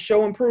don't have to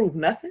show and prove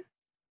nothing?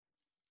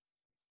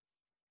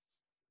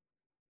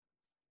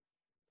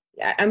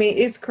 I mean,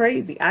 it's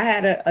crazy. I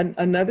had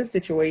another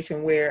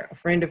situation where a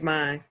friend of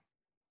mine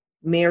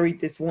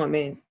married this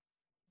woman.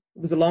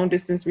 It was a long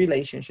distance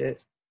relationship.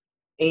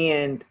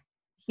 And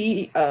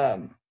he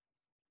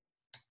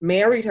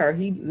married her.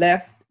 He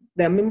left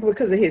them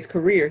because of his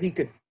career. He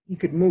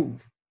could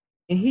move.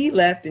 And he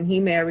left and he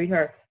married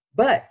her.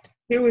 But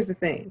here was the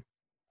thing.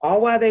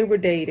 All while they were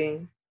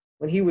dating,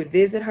 when he would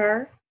visit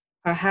her,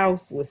 her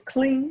house was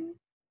clean.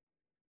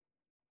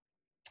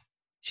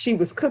 She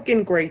was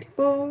cooking great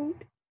food.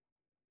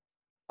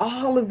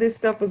 All of this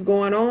stuff was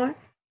going on.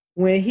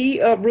 When he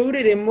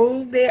uprooted and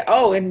moved there,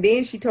 and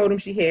then she told him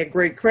she had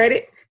great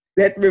credit.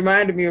 That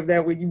reminded me of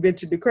that when you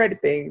mentioned the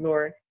credit thing,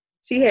 Laura.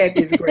 She had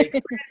this great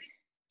credit.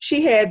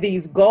 She had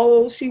these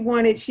goals she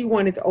wanted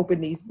to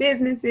open these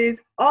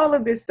businesses, all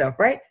of this stuff,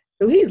 right?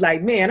 So he's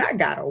like, man, I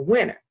got a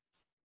winner.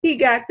 He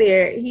got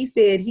there. He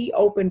said he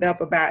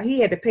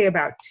had to pay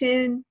about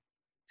 10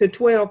 to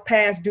 12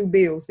 past due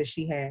bills that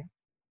she had.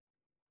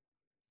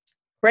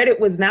 Credit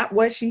was not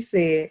what she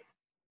said,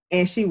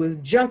 and she was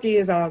junky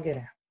as all get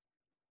out.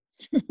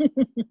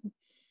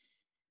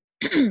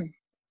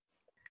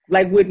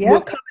 Like would come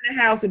in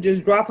the house and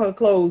just drop her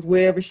clothes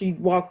wherever she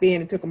walked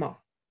in and took them off.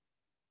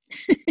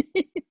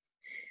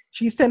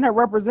 She sent her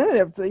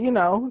representative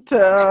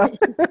to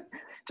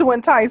to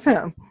entice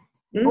him.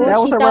 Or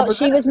that she thought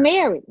she was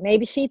married.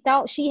 Maybe she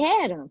thought she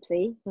had him.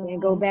 See,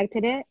 and go back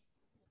to that.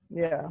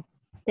 Yeah.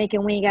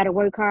 Thinking we ain't got to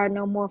work hard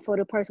no more for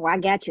the person. Well, I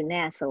got you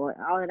now, so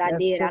all that I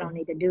did, true. I don't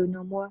need to do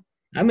no more.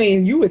 I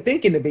mean, you would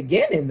think in the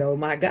beginning, though,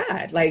 my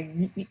God, like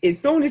as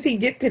soon as he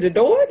get to the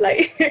door,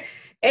 like,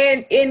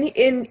 and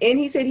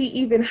he said he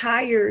even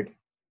hired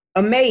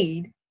a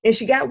maid, and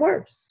she got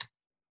worse.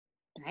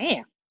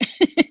 Damn,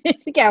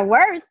 she got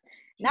worse.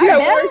 She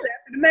got worse after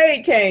the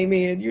maid came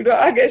in.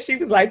 I guess she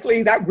was like,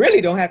 please, I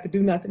really don't have to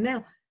do nothing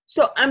now.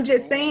 So I'm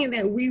just saying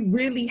that we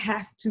really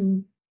have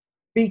to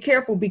be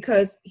careful,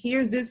 because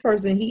here's this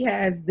person, he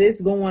has this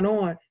going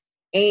on,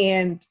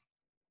 and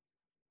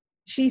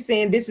she's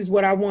saying, this is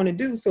what I want to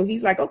do. So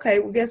he's like, okay,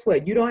 well, guess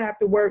what? You don't have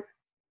to work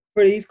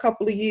for these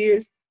couple of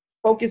years.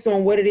 Focus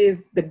on what it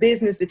is, the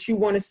business that you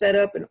want to set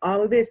up and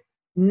all of this.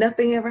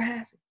 Nothing ever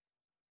happened.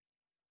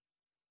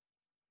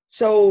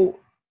 So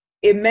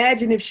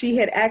imagine if she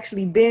had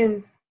actually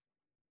been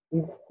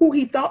who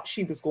he thought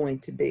she was going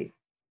to be,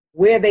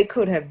 where they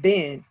could have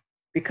been,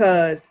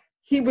 because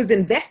he was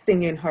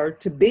investing in her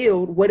to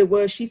build what it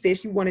was she said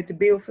she wanted to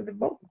build for the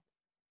both.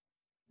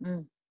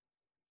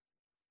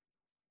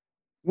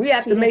 We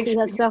have to make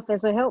sure herself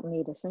as a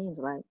helpmeet. It seems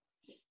like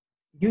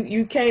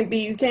you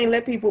can't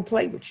let people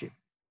play with you.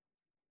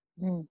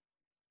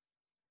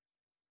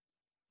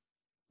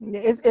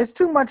 It's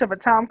too much of a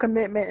time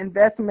commitment,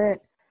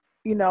 investment.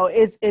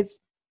 It's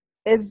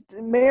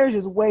marriage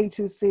is way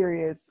too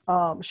serious.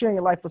 Sharing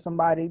your life with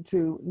somebody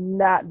to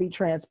not be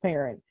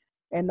transparent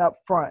and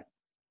upfront,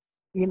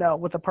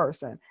 with a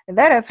person. And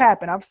that has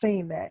happened. I've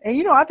seen that.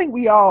 And, I think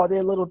there are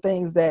little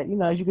things that,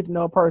 as you get to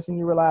know a person,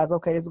 you realize,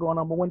 okay, it's going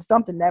on. But when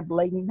something that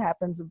blatant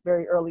happens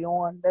very early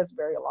on, that's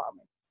very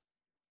alarming.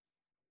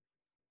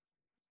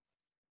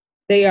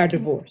 They are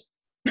divorced.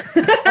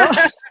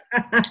 That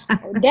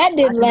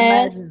didn't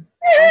last.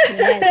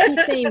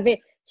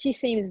 She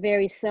seems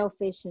very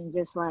selfish and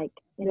just like,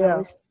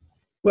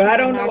 well, I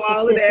don't know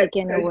all of that.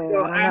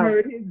 I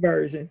heard his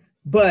version.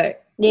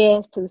 But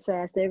Yes, two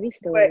sides to every but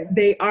story.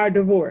 they are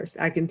divorced.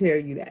 I can tell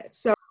you that.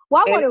 So,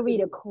 Well, I want and to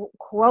read a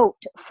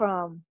quote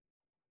from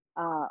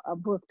a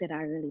book that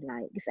I really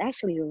like. It's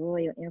actually the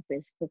Royal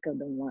Empress Book of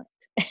the Month.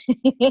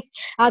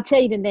 I'll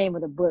tell you the name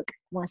of the book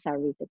once I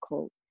read the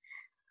quote.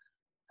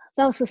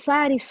 So,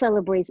 society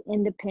celebrates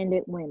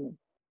independent women,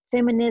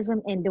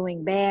 feminism, and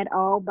doing bad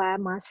all by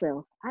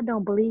myself. I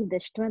don't believe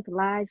that strength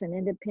lies in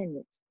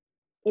independence.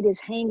 It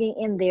is hanging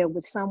in there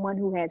with someone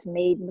who has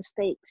made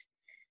mistakes.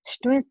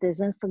 Strength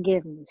is in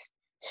forgiveness.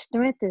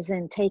 Strength is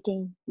in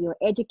taking your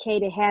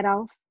educated hat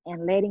off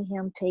and letting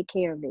him take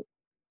care of it.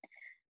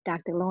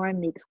 Dr. Lauren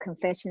Meeks,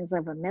 Confessions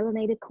of a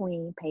Melanated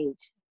Queen,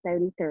 page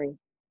 33.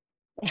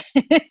 Yes,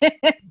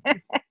 I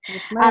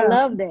ma'am.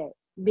 love that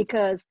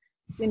because,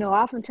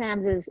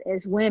 oftentimes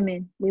as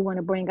women, we want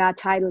to bring our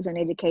titles and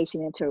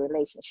education into a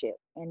relationship,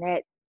 and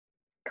that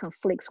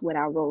conflicts with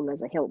our role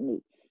as a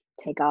helpmeet.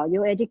 Take all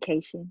your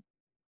education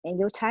and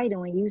your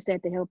title and use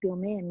that to help your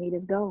man meet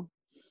his goal,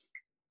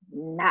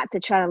 not to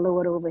try to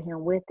lord over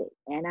him with it.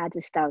 And I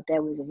just thought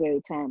that was a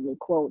very timely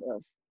quote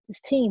of it's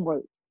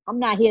teamwork. I'm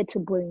not here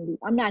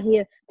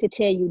to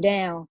tear you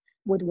down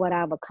with what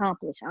I've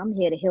accomplished. I'm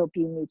here to help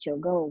you meet your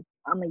goal.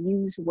 I'm gonna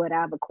use what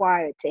I've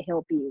acquired to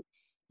help you.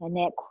 And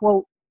that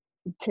quote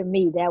to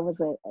me, that was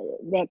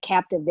that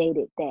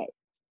captivated that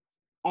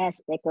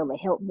aspect of a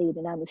help need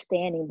and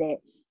understanding that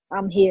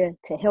I'm here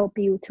to help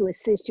you, to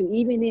assist you,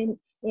 even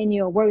in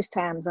your worst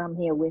times. I'm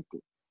here with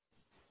you.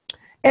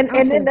 I'm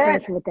And so then that,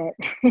 impressed with that.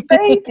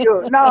 thank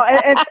you. No,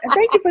 and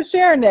thank you for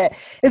sharing that.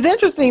 It's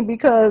interesting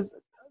because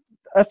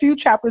a few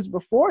chapters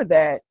before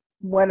that,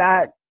 when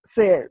I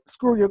said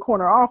screw your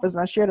corner office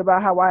and I shared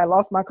about how I had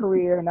lost my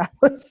career and I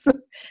was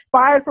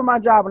fired from my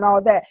job and all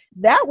of that,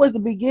 that was the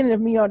beginning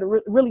of me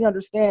really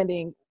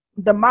understanding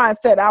the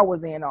mindset I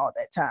was in all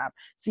that time.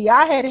 See,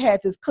 I had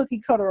this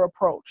cookie cutter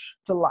approach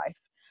to life.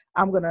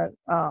 I'm going to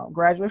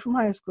graduate from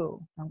high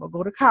school. I'm going to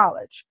go to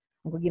college.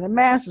 I'm going to get a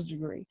master's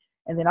degree.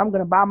 And then I'm going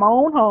to buy my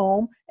own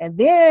home. And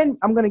then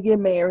I'm going to get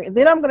married. And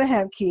then I'm going to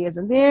have kids.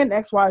 And then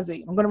X, Y,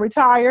 Z. I'm going to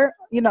retire.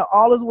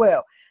 All is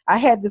well. I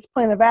had this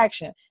plan of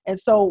action. And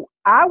so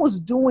I was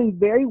doing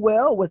very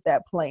well with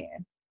that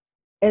plan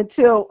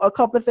until a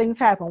couple of things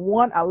happened.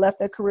 One, I left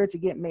that career to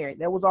get married.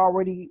 That was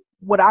already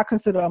what I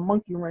consider a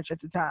monkey wrench at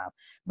the time.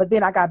 But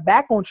then I got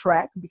back on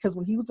track because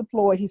when he was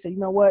deployed, he said, you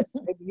know what,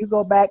 maybe you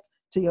go back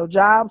to your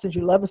job since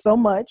you love it so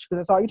much, because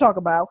that's all you talk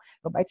about.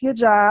 Go back to your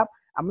job.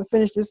 I'm going to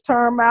finish this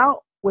term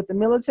out with the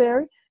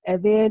military,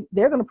 and then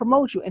they're going to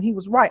promote you. And he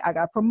was right. I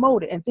got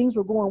promoted and things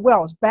were going well.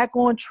 I was back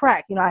on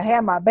track. I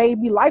had my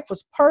baby. Life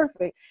was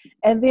perfect.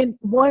 And then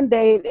one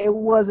day it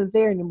wasn't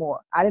there anymore.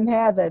 I didn't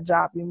have that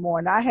job anymore.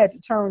 And I had to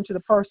turn to the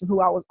person who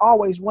I was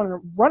always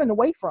running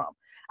away from.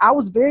 I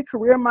was very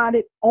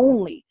career-minded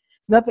only.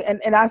 It's nothing.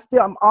 And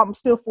I'm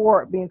still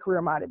for being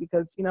career-minded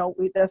because,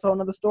 that's a whole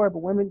nother story, but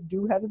women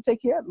do have to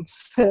take care of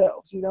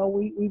themselves.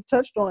 We've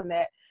touched on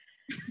that,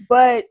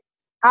 but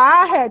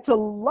I had to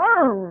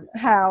learn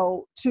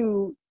how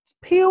to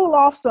peel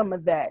off some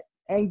of that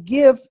and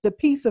give the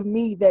piece of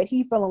me that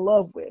he fell in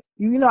love with.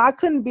 I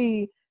couldn't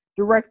be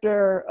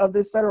director of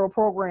this federal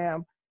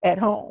program at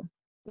home.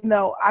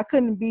 I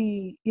couldn't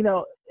be,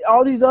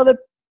 all these other,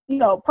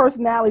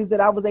 personalities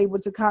that I was able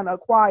to kind of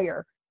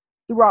acquire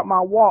throughout my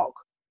walk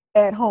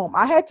at home.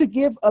 I had to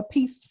give a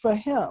piece for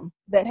him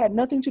that had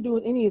nothing to do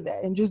with any of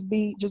that and just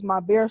be just my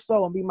bare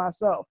soul and be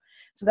myself.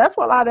 So that's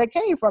where a lot of that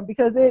came from,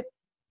 because it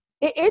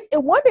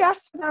one day I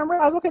sat down and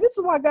realized, okay, this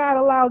is why God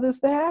allowed this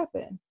to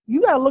happen.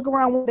 You got to look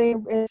around one day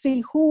and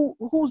see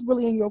who's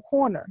really in your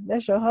corner.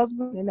 That's your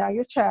husband and now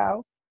your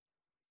child.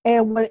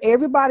 And when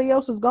everybody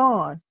else is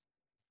gone,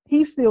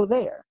 he's still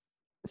there.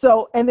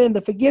 So, and then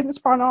the forgiveness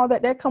part and all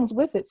that comes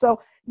with it. So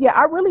yeah,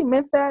 I really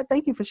meant that.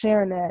 Thank you for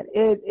sharing that.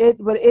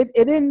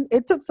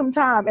 It took some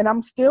time, and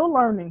I'm still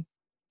learning.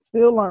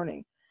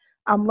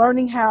 I'm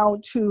learning how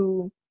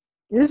to,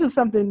 this is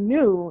something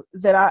new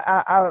that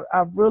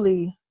I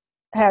really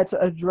had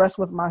to address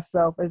with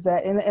myself, is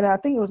that, and I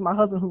think it was my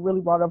husband who really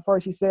brought it up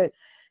first. He said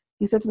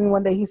to me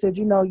one day, he said,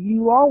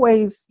 you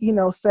always,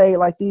 say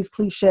like these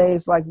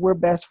cliches, like we're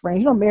best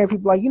friends. Married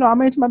people like, I'm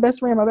married to my best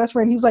friend.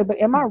 He was like,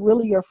 but am I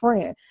really your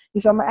friend? He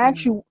said, I'm going to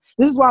ask you,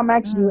 this is why I'm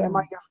asking you, am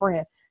I your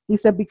friend? He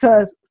said,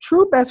 because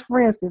true best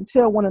friends can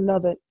tell one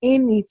another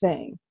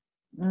anything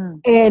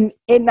and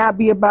it not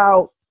be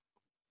about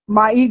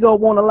my ego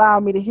won't allow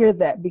me to hear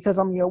that because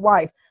I'm your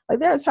wife. Like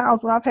there are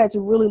times when I've had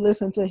to really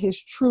listen to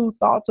his true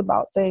thoughts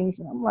about things.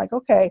 And I'm like,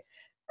 okay,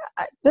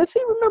 does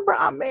he remember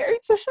I'm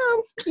married to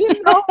him?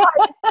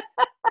 Like,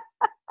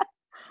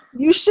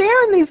 you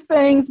sharing these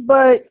things,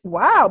 but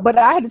wow. But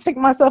I had to take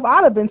myself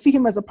out of it and see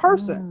him as a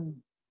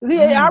person.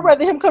 I'd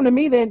rather him come to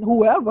me than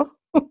whomever.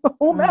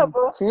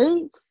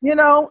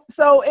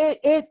 So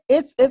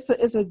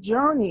it's a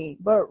journey,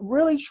 but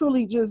really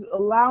truly just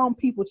allowing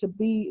people to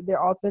be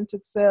their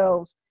authentic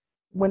selves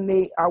when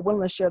they are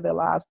willing to share their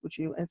lives with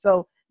you. And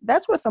so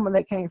that's where some of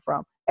that came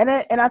from. And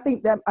I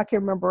think that I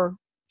can't remember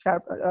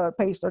chapter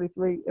page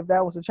 33 if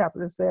that was a chapter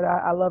that said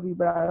I love you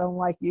but I don't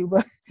like you,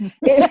 but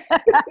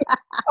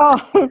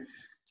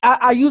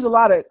I use a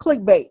lot of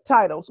clickbait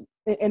titles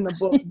in the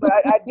book, but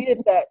I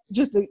did that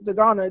just to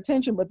garner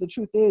attention. But the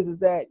truth is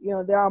that, you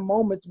know, there are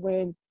moments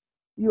when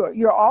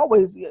you're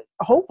always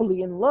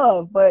hopefully in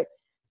love, but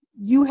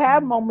you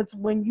have moments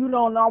when you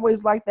don't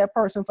always like that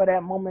person for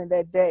that moment,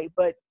 that day.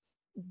 But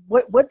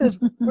what does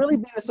really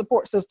being a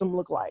support system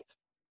look like?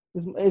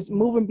 It's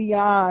moving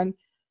beyond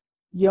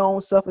your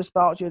own selfish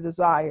thoughts, your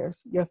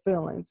desires, your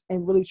feelings,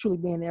 and really truly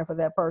being there for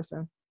that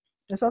person.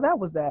 And so that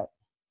was that.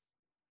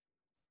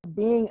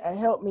 Being a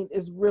helpmeet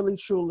is really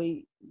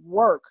truly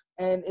work,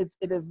 and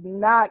it is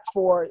not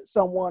for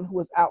someone who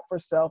is out for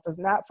self. It's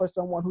not for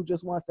someone who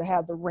just wants to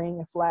have the ring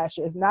and flash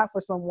it. It's not for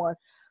someone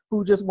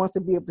who just wants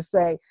to be able to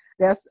say,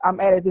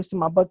 I'm adding this to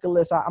my bucket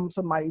list, I'm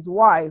somebody's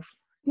wife.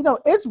 You know,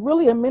 it's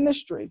really a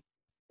ministry.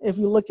 If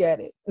you look at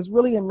it, it's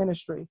really a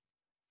ministry,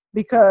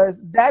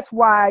 because that's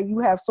why you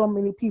have so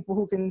many people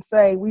who can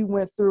say, we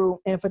went through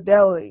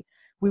infidelity,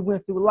 we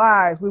went through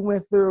lies, we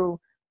went through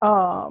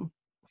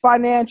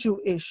financial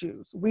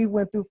issues, we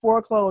went through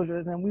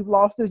foreclosures, and we've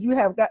lost this.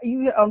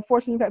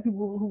 Unfortunately, you've had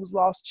people who's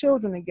lost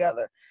children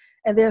together,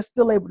 and they're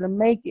still able to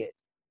make it.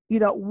 You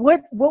know,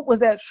 what was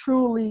that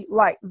truly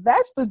like?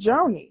 That's the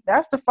journey.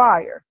 That's the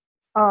fire.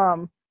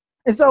 And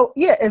so,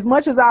 yeah, as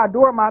much as I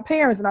adore my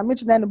parents, and I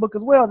mentioned that in the book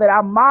as well, that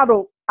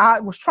I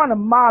was trying to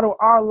model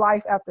our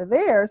life after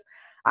theirs.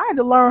 I had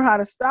to learn how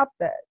to stop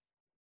that,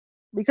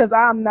 because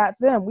I'm not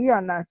them. We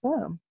are not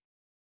them.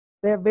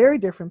 They're very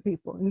different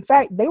people. In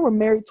fact, they were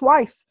married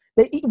twice.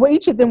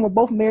 Each of them were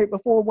both married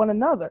before one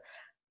another.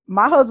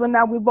 My husband and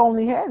I, we've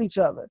only had each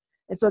other.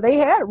 And so they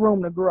had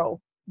room to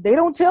grow. They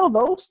don't tell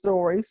those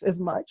stories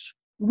as much.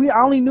 I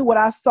only knew what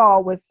I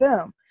saw with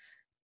them.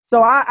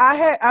 So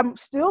I'm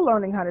still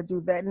learning how to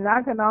do that. And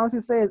I can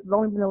honestly say it's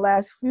only been the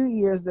last few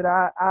years that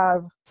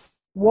I've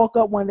woke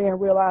up one day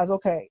and realized,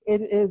 okay,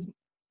 it is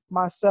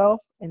myself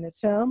and it's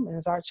him and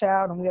it's our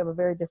child, and we have a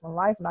very different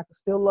life, and I can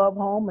still love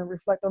home and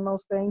reflect on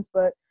those things.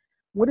 But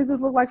what does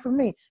this look like for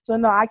me? So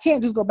no, I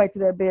can't just go back to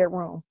that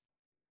bedroom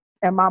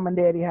at mom and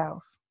daddy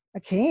house. I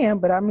can,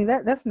 but I mean,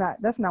 that's not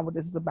what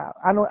this is about.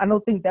 I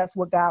don't think that's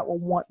what God will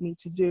want me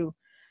to do.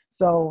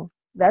 So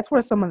that's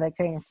where some of that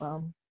came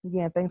from.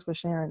 Again, thanks for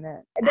sharing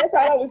that. That's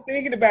all I was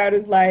thinking about.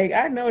 Is like,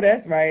 I know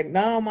that's right.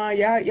 No, ma,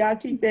 y'all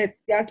keep that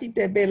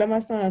bed. Let my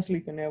son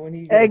sleep in there when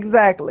he goes.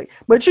 Exactly.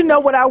 But you know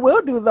what I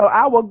will do though?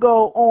 I will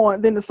go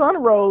on then the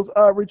Sunrose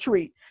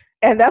retreat.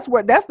 And that's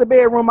the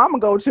bedroom I'm gonna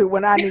go to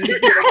when I need to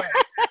get away.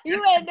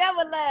 You ain't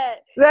never lied.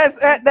 That's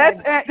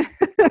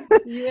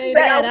You ain't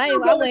lied. I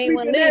ain't want to leave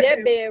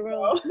that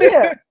bedroom.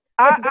 Yeah.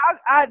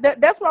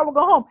 That's why I will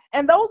go home.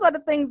 And those are the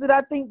things that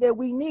I think that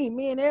we need,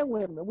 men and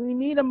women. We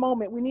need a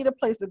moment. We need a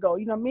place to go.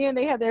 You know, men,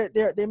 they have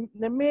their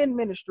men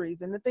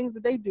ministries and the things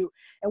that they do.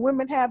 And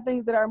women have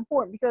things that are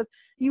important, because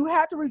you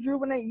have to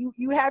rejuvenate.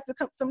 You have to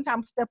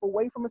sometimes step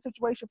away from a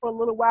situation for a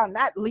little while,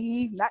 not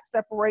leave, not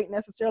separate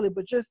necessarily,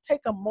 but just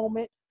take a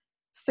moment,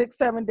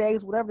 6-7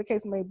 days, whatever the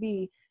case may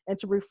be, and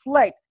to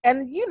reflect.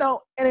 And, you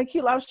know, and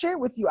Akila, I'll share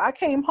with you, I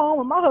came home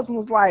and my husband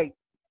was like,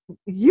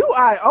 you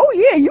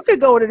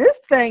could go to this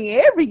thing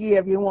every year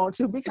if you want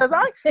to, because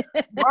I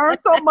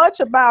learned so much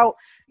about,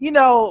 you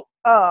know,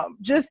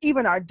 just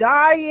even our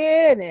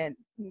diet and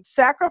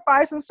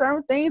sacrificing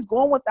certain things,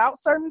 going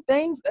without certain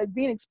things,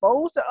 being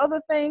exposed to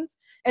other things,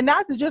 and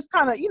not to just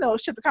kind of, you know,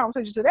 shift the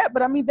conversation to that.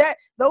 But I mean, that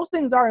those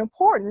things are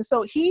important. And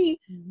so he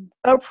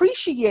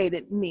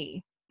appreciated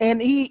me. And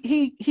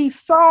he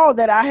saw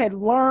that I had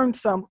learned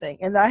something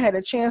and that I had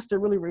a chance to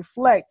really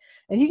reflect,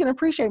 and he can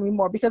appreciate me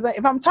more, because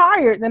if I'm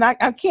tired, then I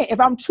can't. If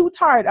I'm too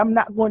tired, I'm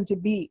not going to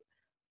be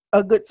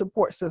a good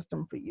support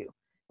system for you.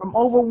 I'm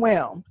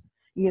overwhelmed,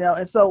 you know.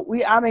 And so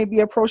I may be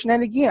approaching that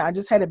again. I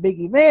just had a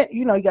big event,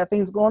 you know, you got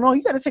things going on.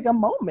 You got to take a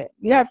moment.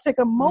 You have to take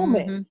a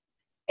moment.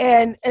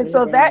 And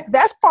so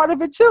that's part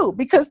of it too,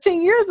 because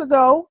 10 years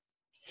ago,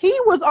 he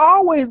was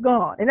always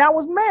gone, and I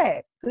was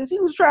mad because he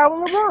was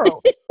traveling the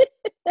world.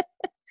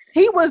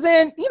 He was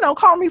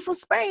calling me from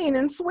Spain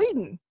and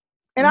Sweden.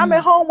 And I'm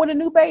at home with a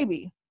new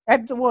baby.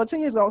 10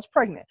 years ago, I was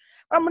pregnant.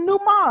 I'm a new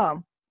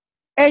mom.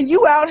 And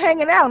you out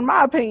hanging out, in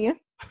my opinion.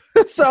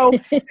 So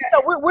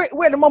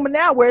we're at the moment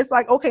now where it's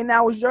like, okay,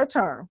 now it's your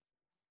turn.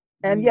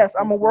 And yes,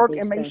 I'm going to work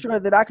and make sure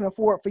that I can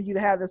afford for you to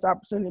have this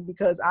opportunity,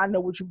 because I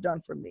know what you've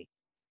done for me.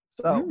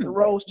 So the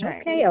roles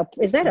change. Okay,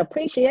 is that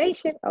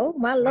appreciation? Oh,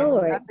 my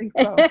Lord. I think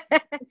so.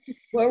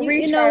 Well,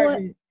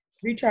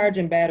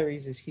 recharging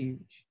batteries is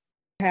huge.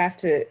 Have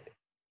to,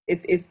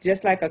 it's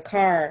just like a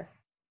car.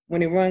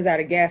 When it runs out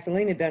of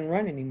gasoline, it doesn't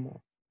run anymore.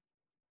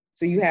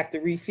 So you have to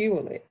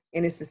refuel it.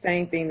 And it's the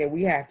same thing that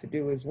we have to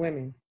do as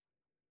women,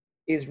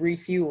 is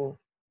refuel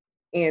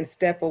and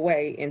step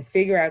away and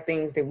figure out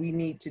things that we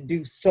need to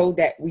do so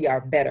that we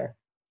are better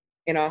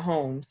in our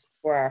homes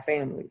for our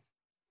families.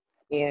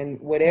 And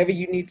whatever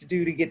you need to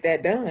do to get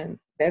that done,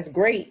 that's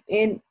great.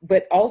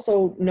 But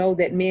also know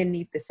that men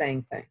need the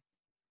same thing.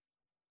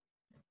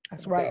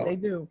 That's right. So, they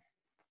do.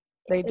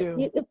 They do.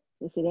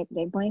 You see,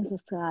 that brings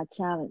us to our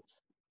challenge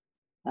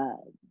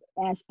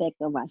aspect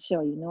of our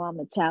show. You know, I'm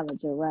a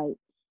challenger, right?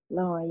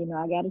 Lauren, you know,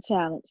 I got a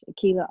challenge.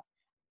 Akila,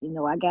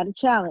 I got a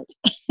challenge.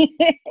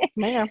 Yes,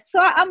 ma'am.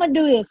 So I'm going to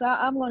do this.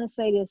 I'm going to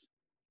say this.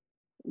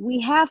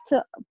 We have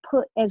to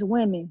as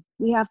women,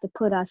 we have to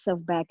put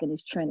ourselves back in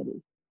this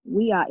Trinity.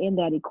 We are in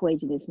that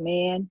equation. It's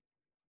man,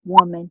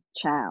 woman,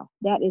 child.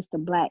 That is the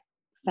Black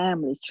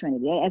family's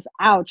Trinity. That's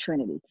our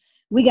Trinity.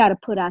 We got to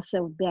put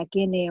ourselves back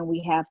in there, and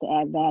we have to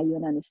add value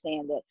and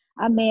understand that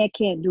our man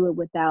can't do it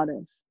without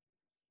us.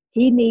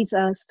 He needs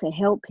us to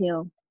help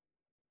him,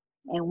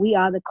 and we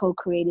are the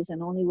co-creators,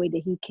 and the only way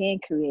that he can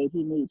create,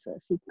 he needs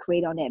us. He can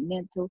create on that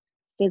mental,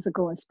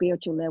 physical, and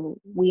spiritual level.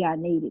 We are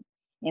needed,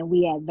 and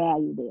we add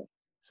value there.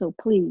 So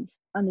please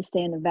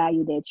understand the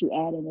value that you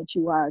add and that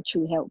you are a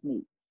true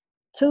helpmeet.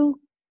 2,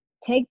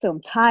 take them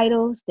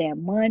titles, their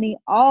money,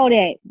 all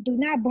that. Do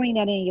not bring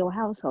that in your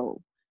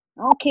household.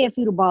 I don't care if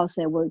you're the boss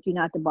at work, you're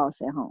not the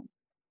boss at home.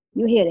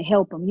 You're here to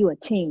help them. You're a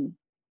team.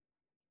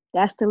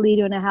 That's the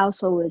leader in the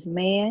household is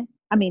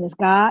it's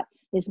God,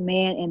 it's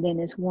man, and then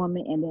it's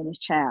woman, and then it's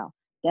child.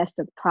 That's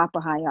the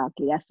proper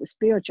hierarchy. That's the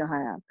spiritual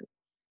hierarchy.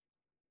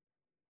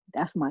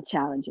 That's my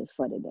challenges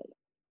for today.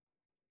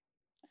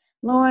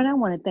 Lauren, I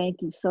want to thank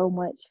you so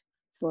much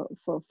for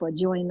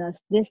joining us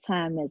this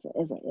time as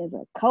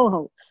a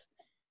co-host.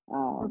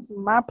 It's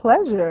my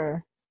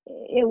pleasure.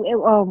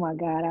 Oh my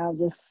God, I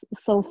was just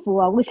so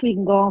full. I wish we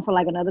can go on for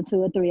like another 2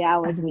 or 3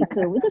 hours. We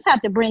could. We just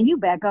have to bring you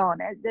back on.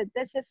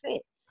 That's just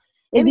it.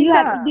 Do you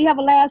have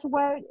a last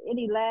word?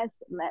 Any last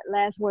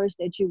words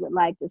that you would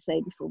like to say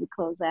before we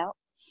close out?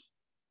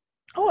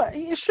 Oh,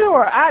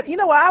 sure. I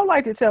would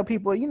like to tell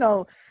people,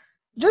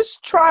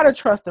 just try to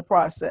trust the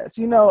process.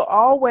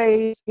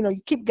 Always,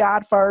 you keep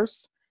God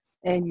first,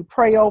 and you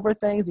pray over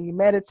things, and you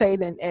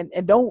meditate,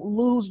 and don't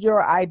lose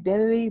your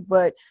identity,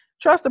 but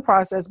trust the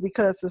process,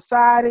 because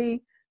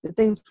society, the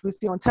things we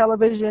see on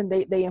television,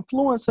 they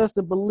influence us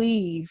to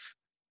believe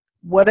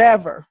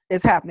whatever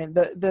is happening,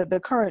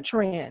 the current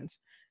trends.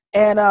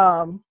 And,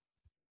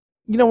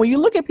 when you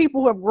look at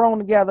people who have grown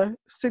together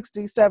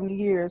 60, 70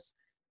 years,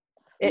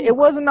 it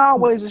wasn't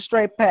always a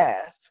straight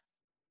path.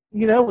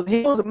 It was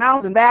hills and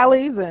mountains and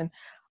valleys and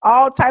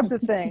all types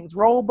of things,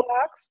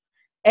 roadblocks.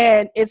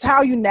 And it's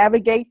how you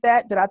navigate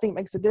that I think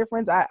makes a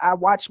difference. I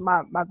watched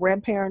my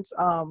grandparents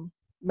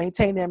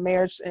maintain their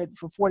marriage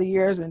for 40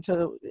 years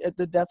until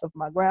the death of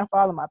my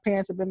grandfather. My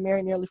parents have been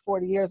married nearly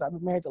 40 years. I've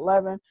been married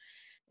 11.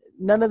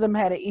 None of them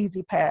had an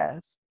easy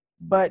path,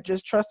 but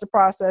just trust the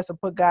process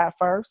and put God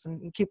first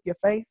and keep your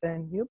faith,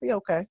 and you'll be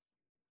okay.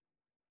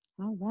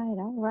 All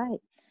right.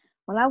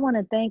 Well, I want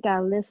to thank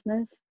our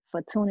listeners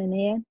for tuning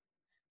in.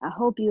 I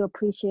hope you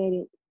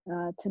appreciated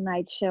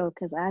tonight's show,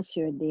 because I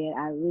sure did.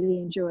 I really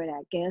enjoyed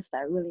our guest.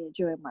 I really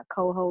enjoyed my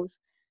co-host.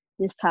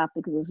 This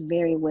topic was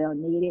very well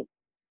needed.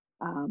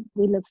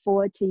 We look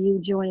forward to you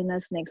joining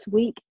us next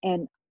week.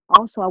 And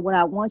also, what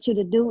I want you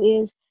to do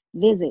is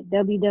visit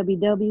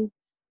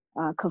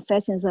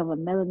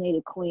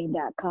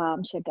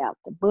www.confessionsofamelanated.queen.com. Check out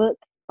the book,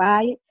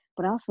 buy it,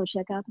 but also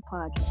check out the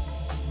podcast.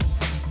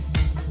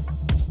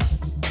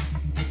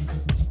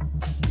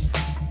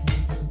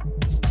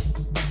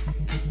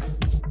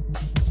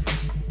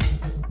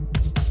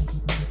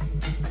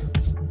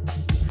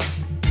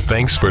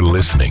 Thanks for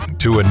listening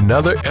to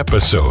another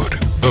episode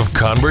of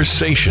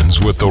Conversations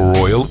with the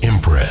Royal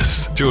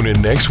Empress. Tune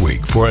in next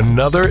week for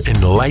another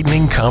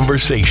enlightening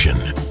conversation.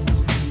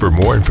 For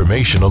more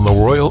information on the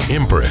Royal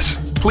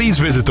Empress, please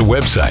visit the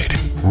website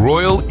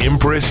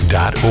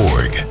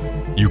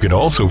royalempress.org. You can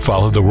also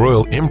follow the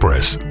Royal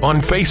Empress on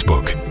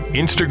Facebook,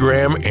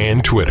 Instagram,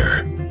 and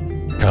Twitter.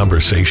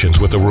 Conversations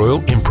with the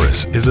Royal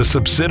Empress is a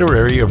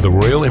subsidiary of the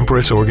Royal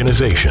Empress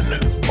Organization.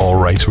 All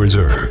rights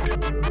reserved.